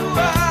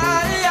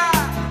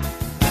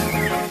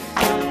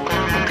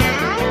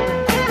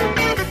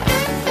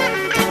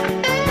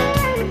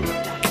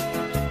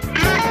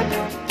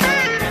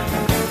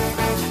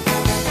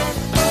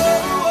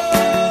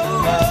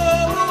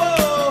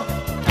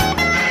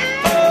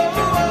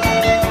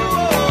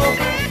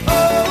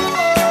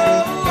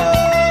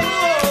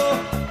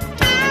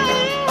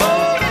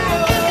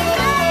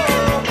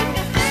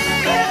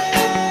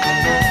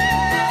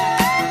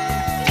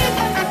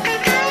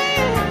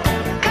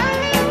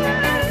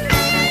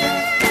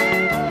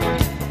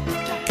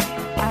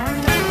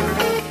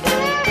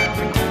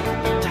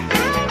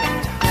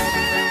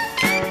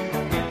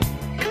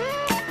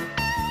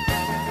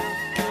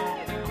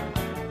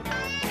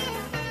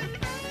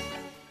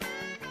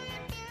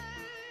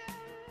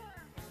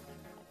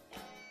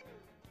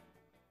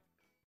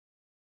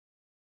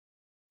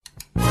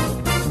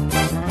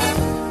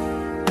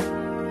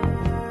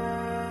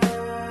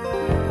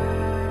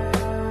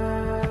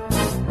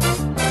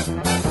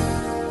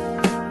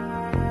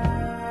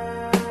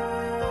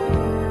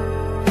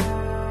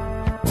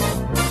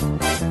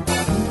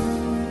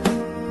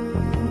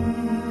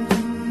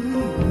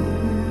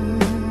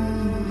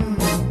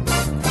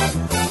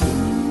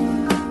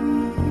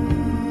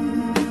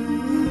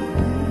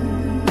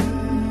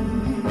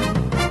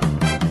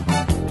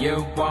 you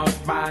want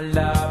my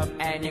love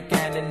and you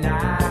can't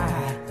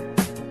deny.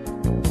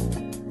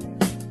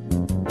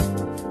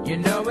 You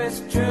know it's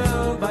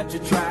true, but you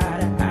try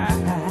to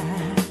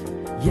hide.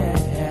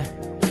 Yeah,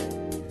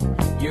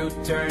 you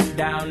turn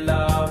down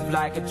love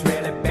like it's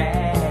really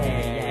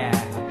bad.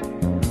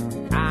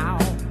 Ow.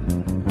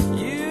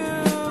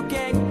 You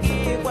can't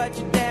give what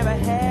you never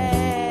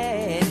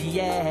had.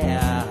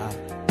 Yeah.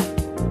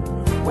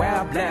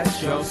 Well,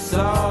 bless your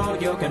soul,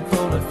 you can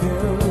fool a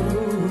few.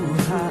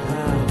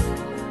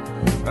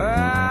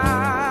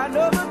 I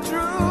know the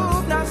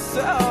truth, not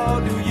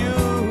so do you.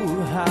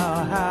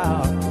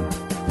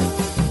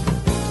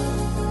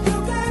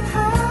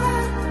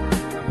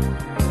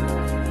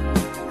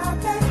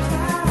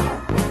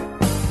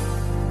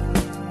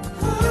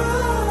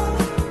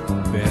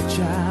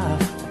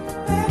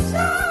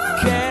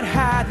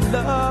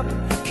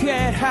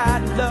 can't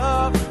hide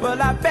love.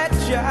 Well, I bet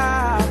you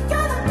I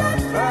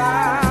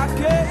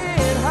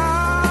can't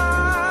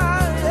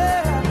hide,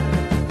 yeah.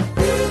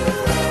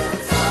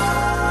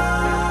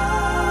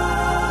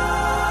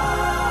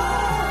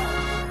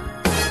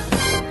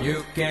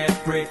 You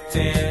can't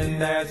pretend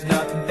there's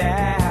nothing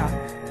there.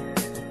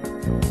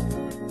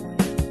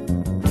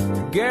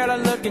 Girl, I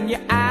look in your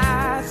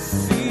eyes,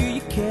 see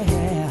you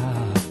care.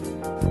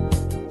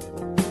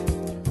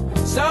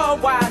 So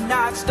why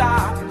not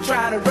stop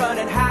trying to run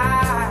and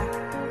hide?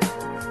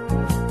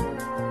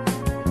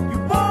 You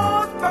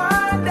won't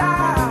find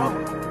out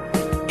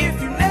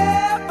if you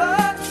never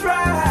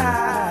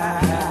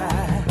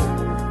try.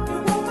 You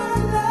want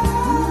my love?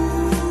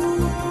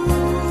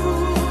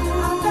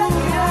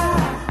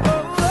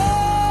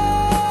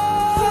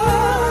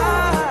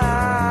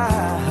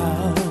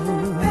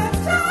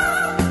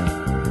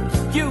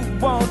 You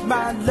want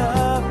my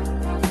love?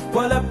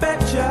 Well, I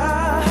bet you.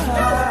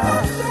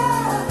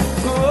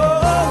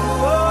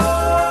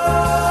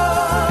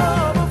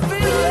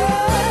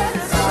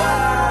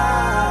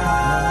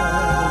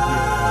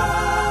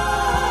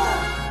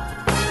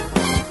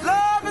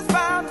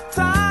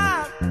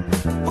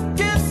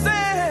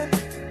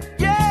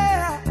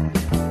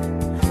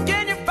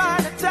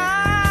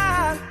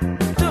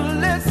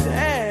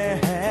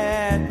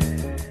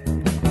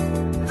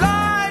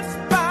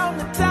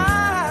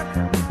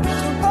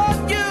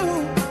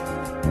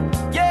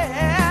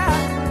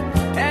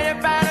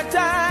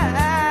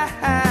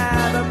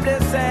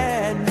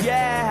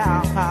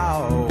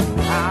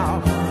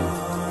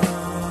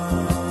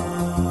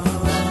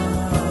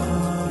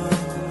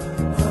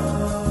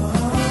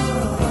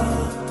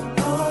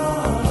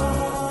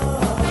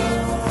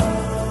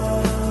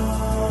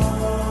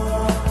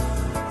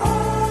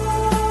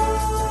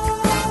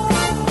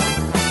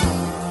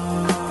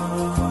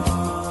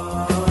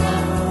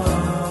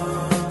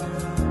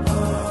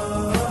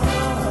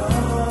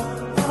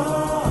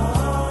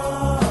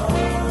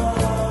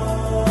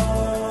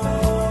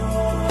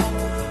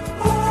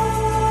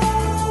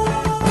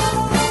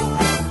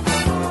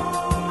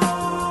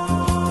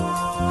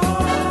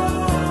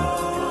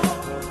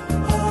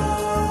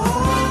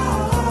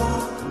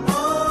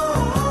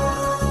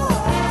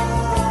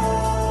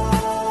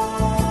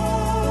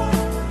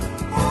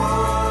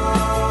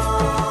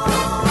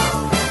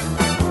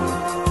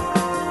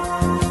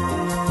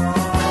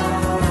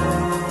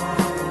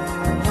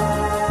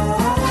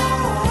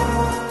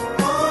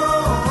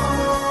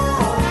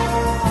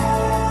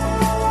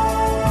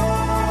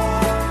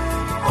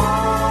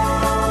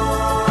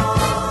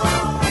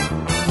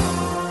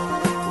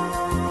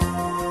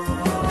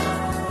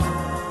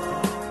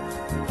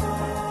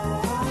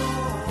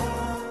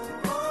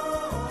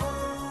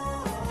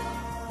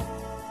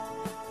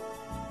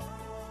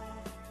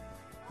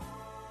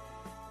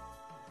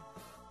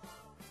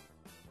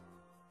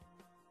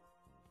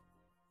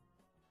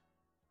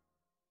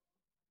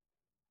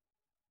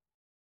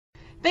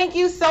 Thank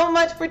you so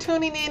much for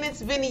tuning in.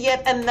 It's been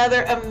yet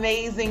another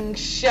amazing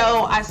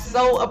show. I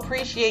so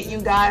appreciate you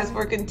guys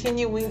for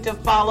continuing to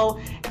follow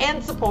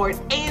and support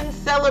and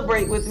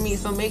celebrate with me.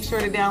 So make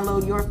sure to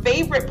download your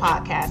favorite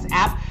podcast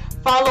app,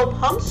 follow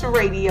Pumps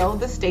Radio,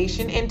 the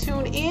station, and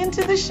tune in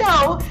to the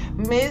show,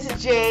 Miz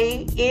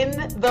J in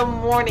the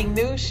Morning.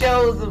 New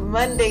shows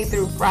Monday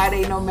through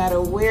Friday, no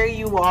matter where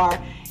you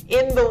are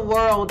in the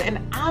world. And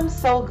I'm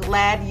so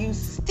glad you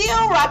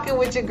still rocking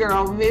with your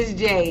girl, Miz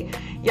J.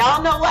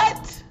 Y'all know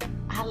what?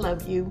 I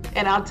love you,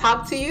 and I'll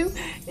talk to you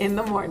in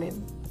the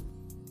morning.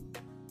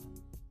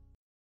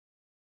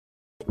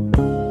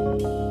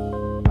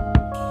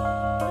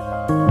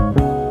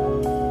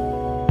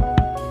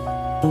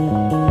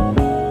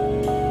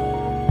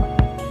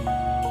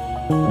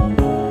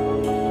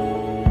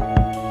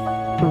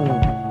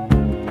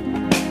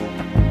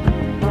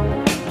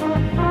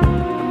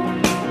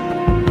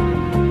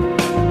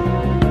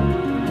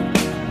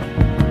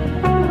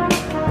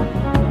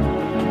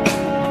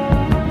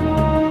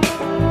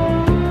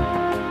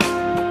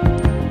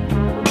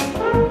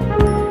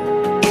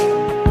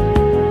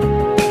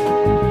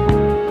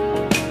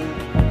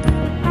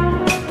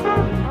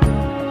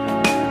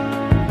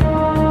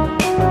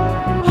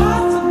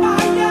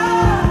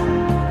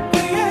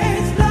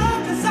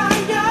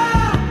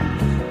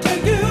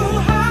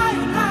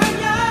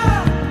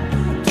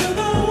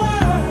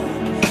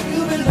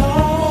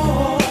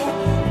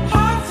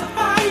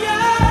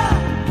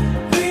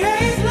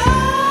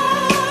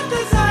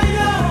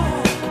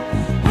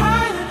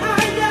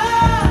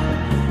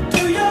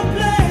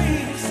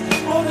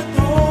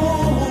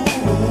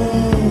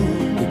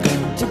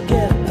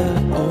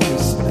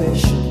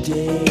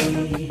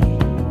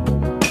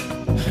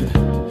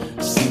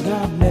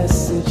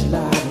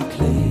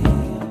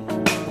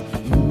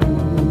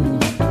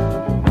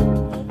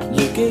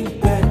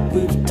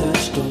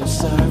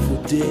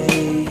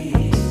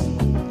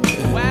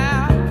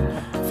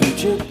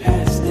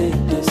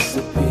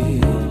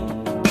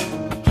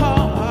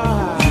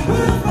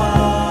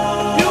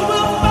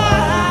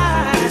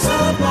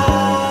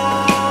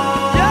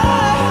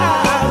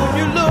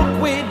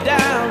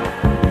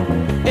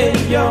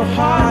 Your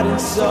heart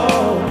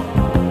soul.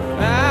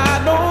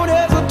 I don't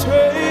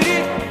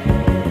hesitate,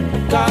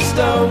 'cause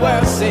the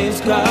world seems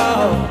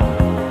cold.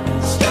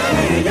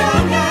 Stay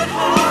young at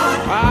heart.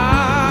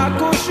 Ah,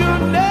 'cause you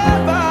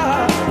never,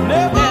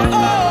 never,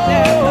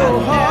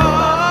 old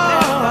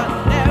heart.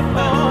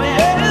 Never,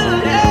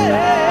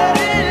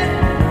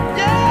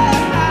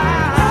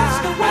 that's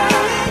the way.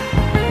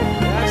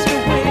 That's the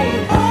way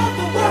of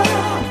the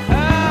world.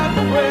 Of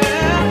the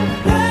world.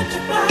 Let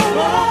your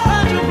flower,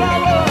 let your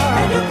flower,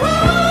 and you grow.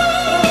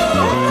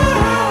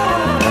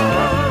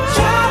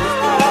 Child is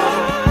born.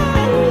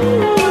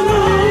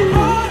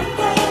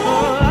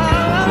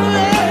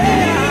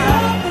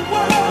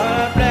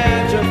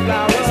 Plant your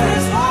flowers.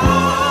 This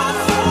heart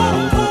so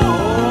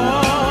cold.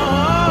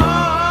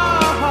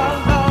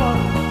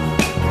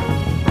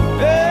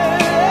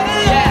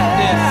 Yeah,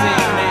 this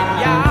evening,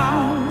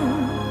 y'all.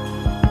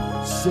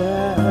 So,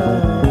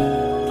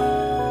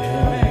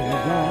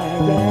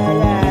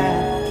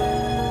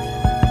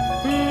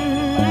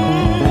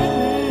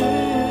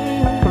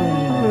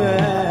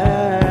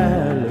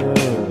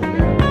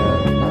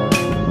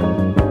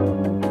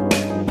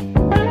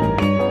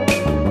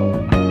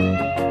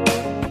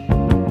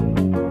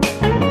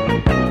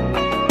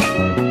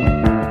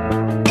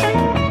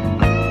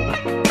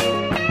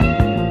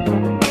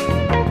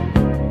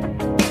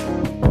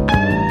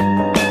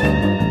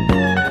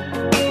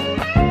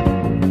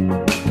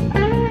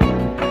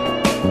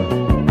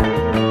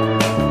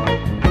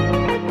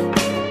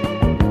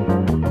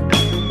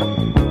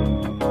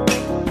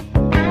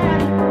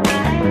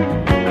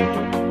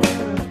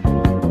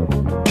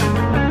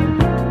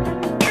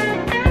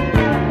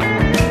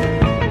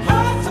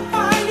 hearts of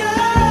fire,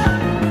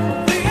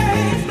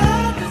 create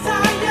love,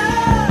 desire,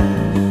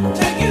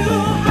 take you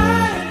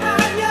higher and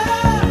higher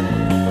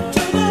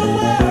to the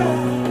world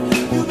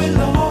you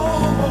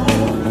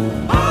belong.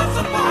 Hearts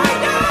of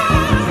fire,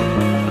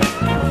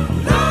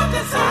 love,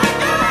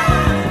 desire,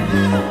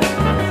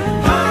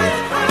 higher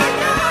and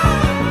higher.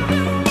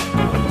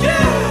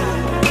 Yeah,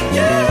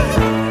 yeah,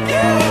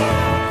 yeah.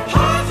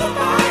 Hearts of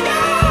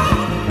fire,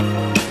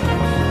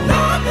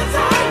 love,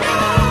 desire.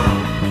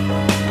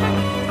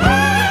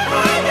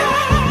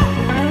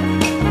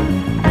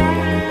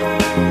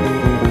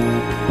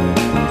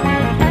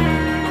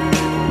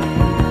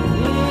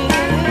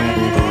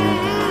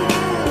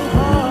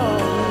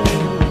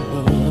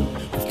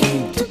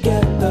 Came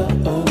together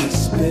on a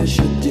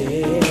special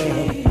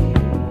day,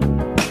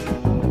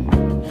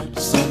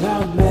 sung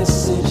our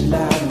message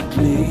loud and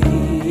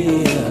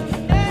clear.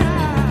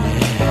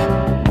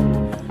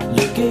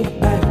 Looking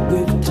back,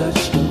 we've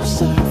touched on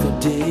sorrowful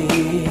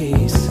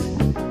days.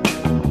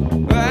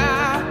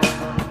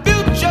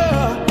 Future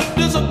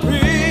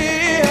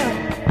disappear.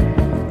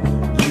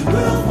 You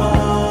will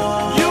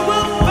find. You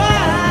will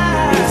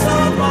find. It's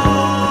all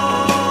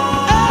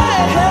wrong.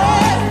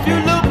 Hey, if you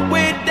look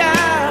way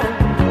down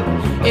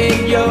in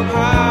your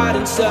heart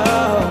and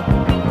soul,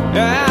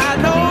 I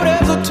don't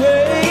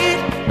hesitate,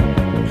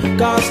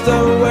 'cause the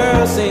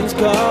world seems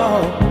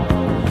cold.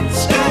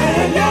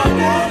 Stay young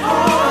at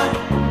heart.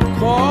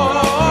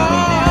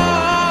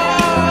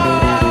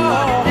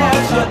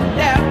 Cause you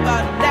never,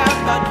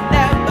 never,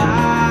 never.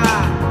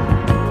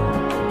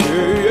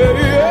 Yeah,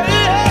 yeah,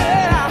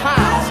 yeah.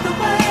 That's the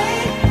way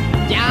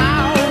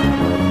down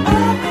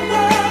of the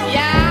world.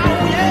 Yeah,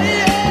 yeah,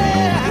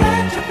 yeah.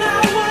 Plant your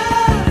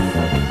flowers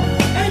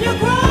and you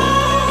grow.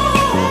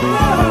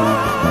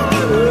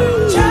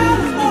 Child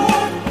is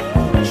born.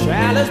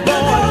 Child is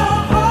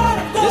born.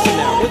 Listen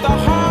now, with a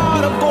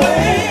heart of gold.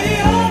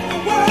 Way of the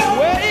world.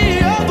 Way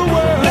of the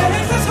world.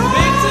 Makes his heart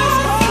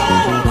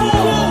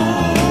cold.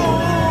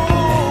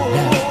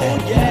 Yeah.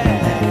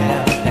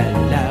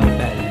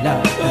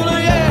 Oh,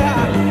 yeah.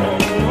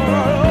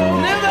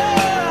 Never.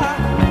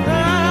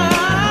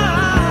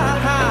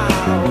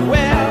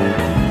 Well.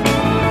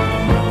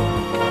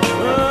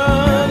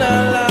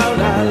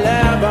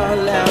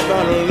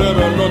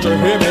 Don't you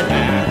hear me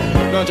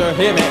now? Don't you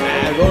hear me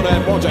now?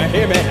 Won't you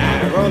hear me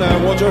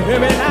now? Won't you hear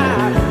me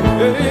now?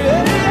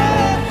 Yeah.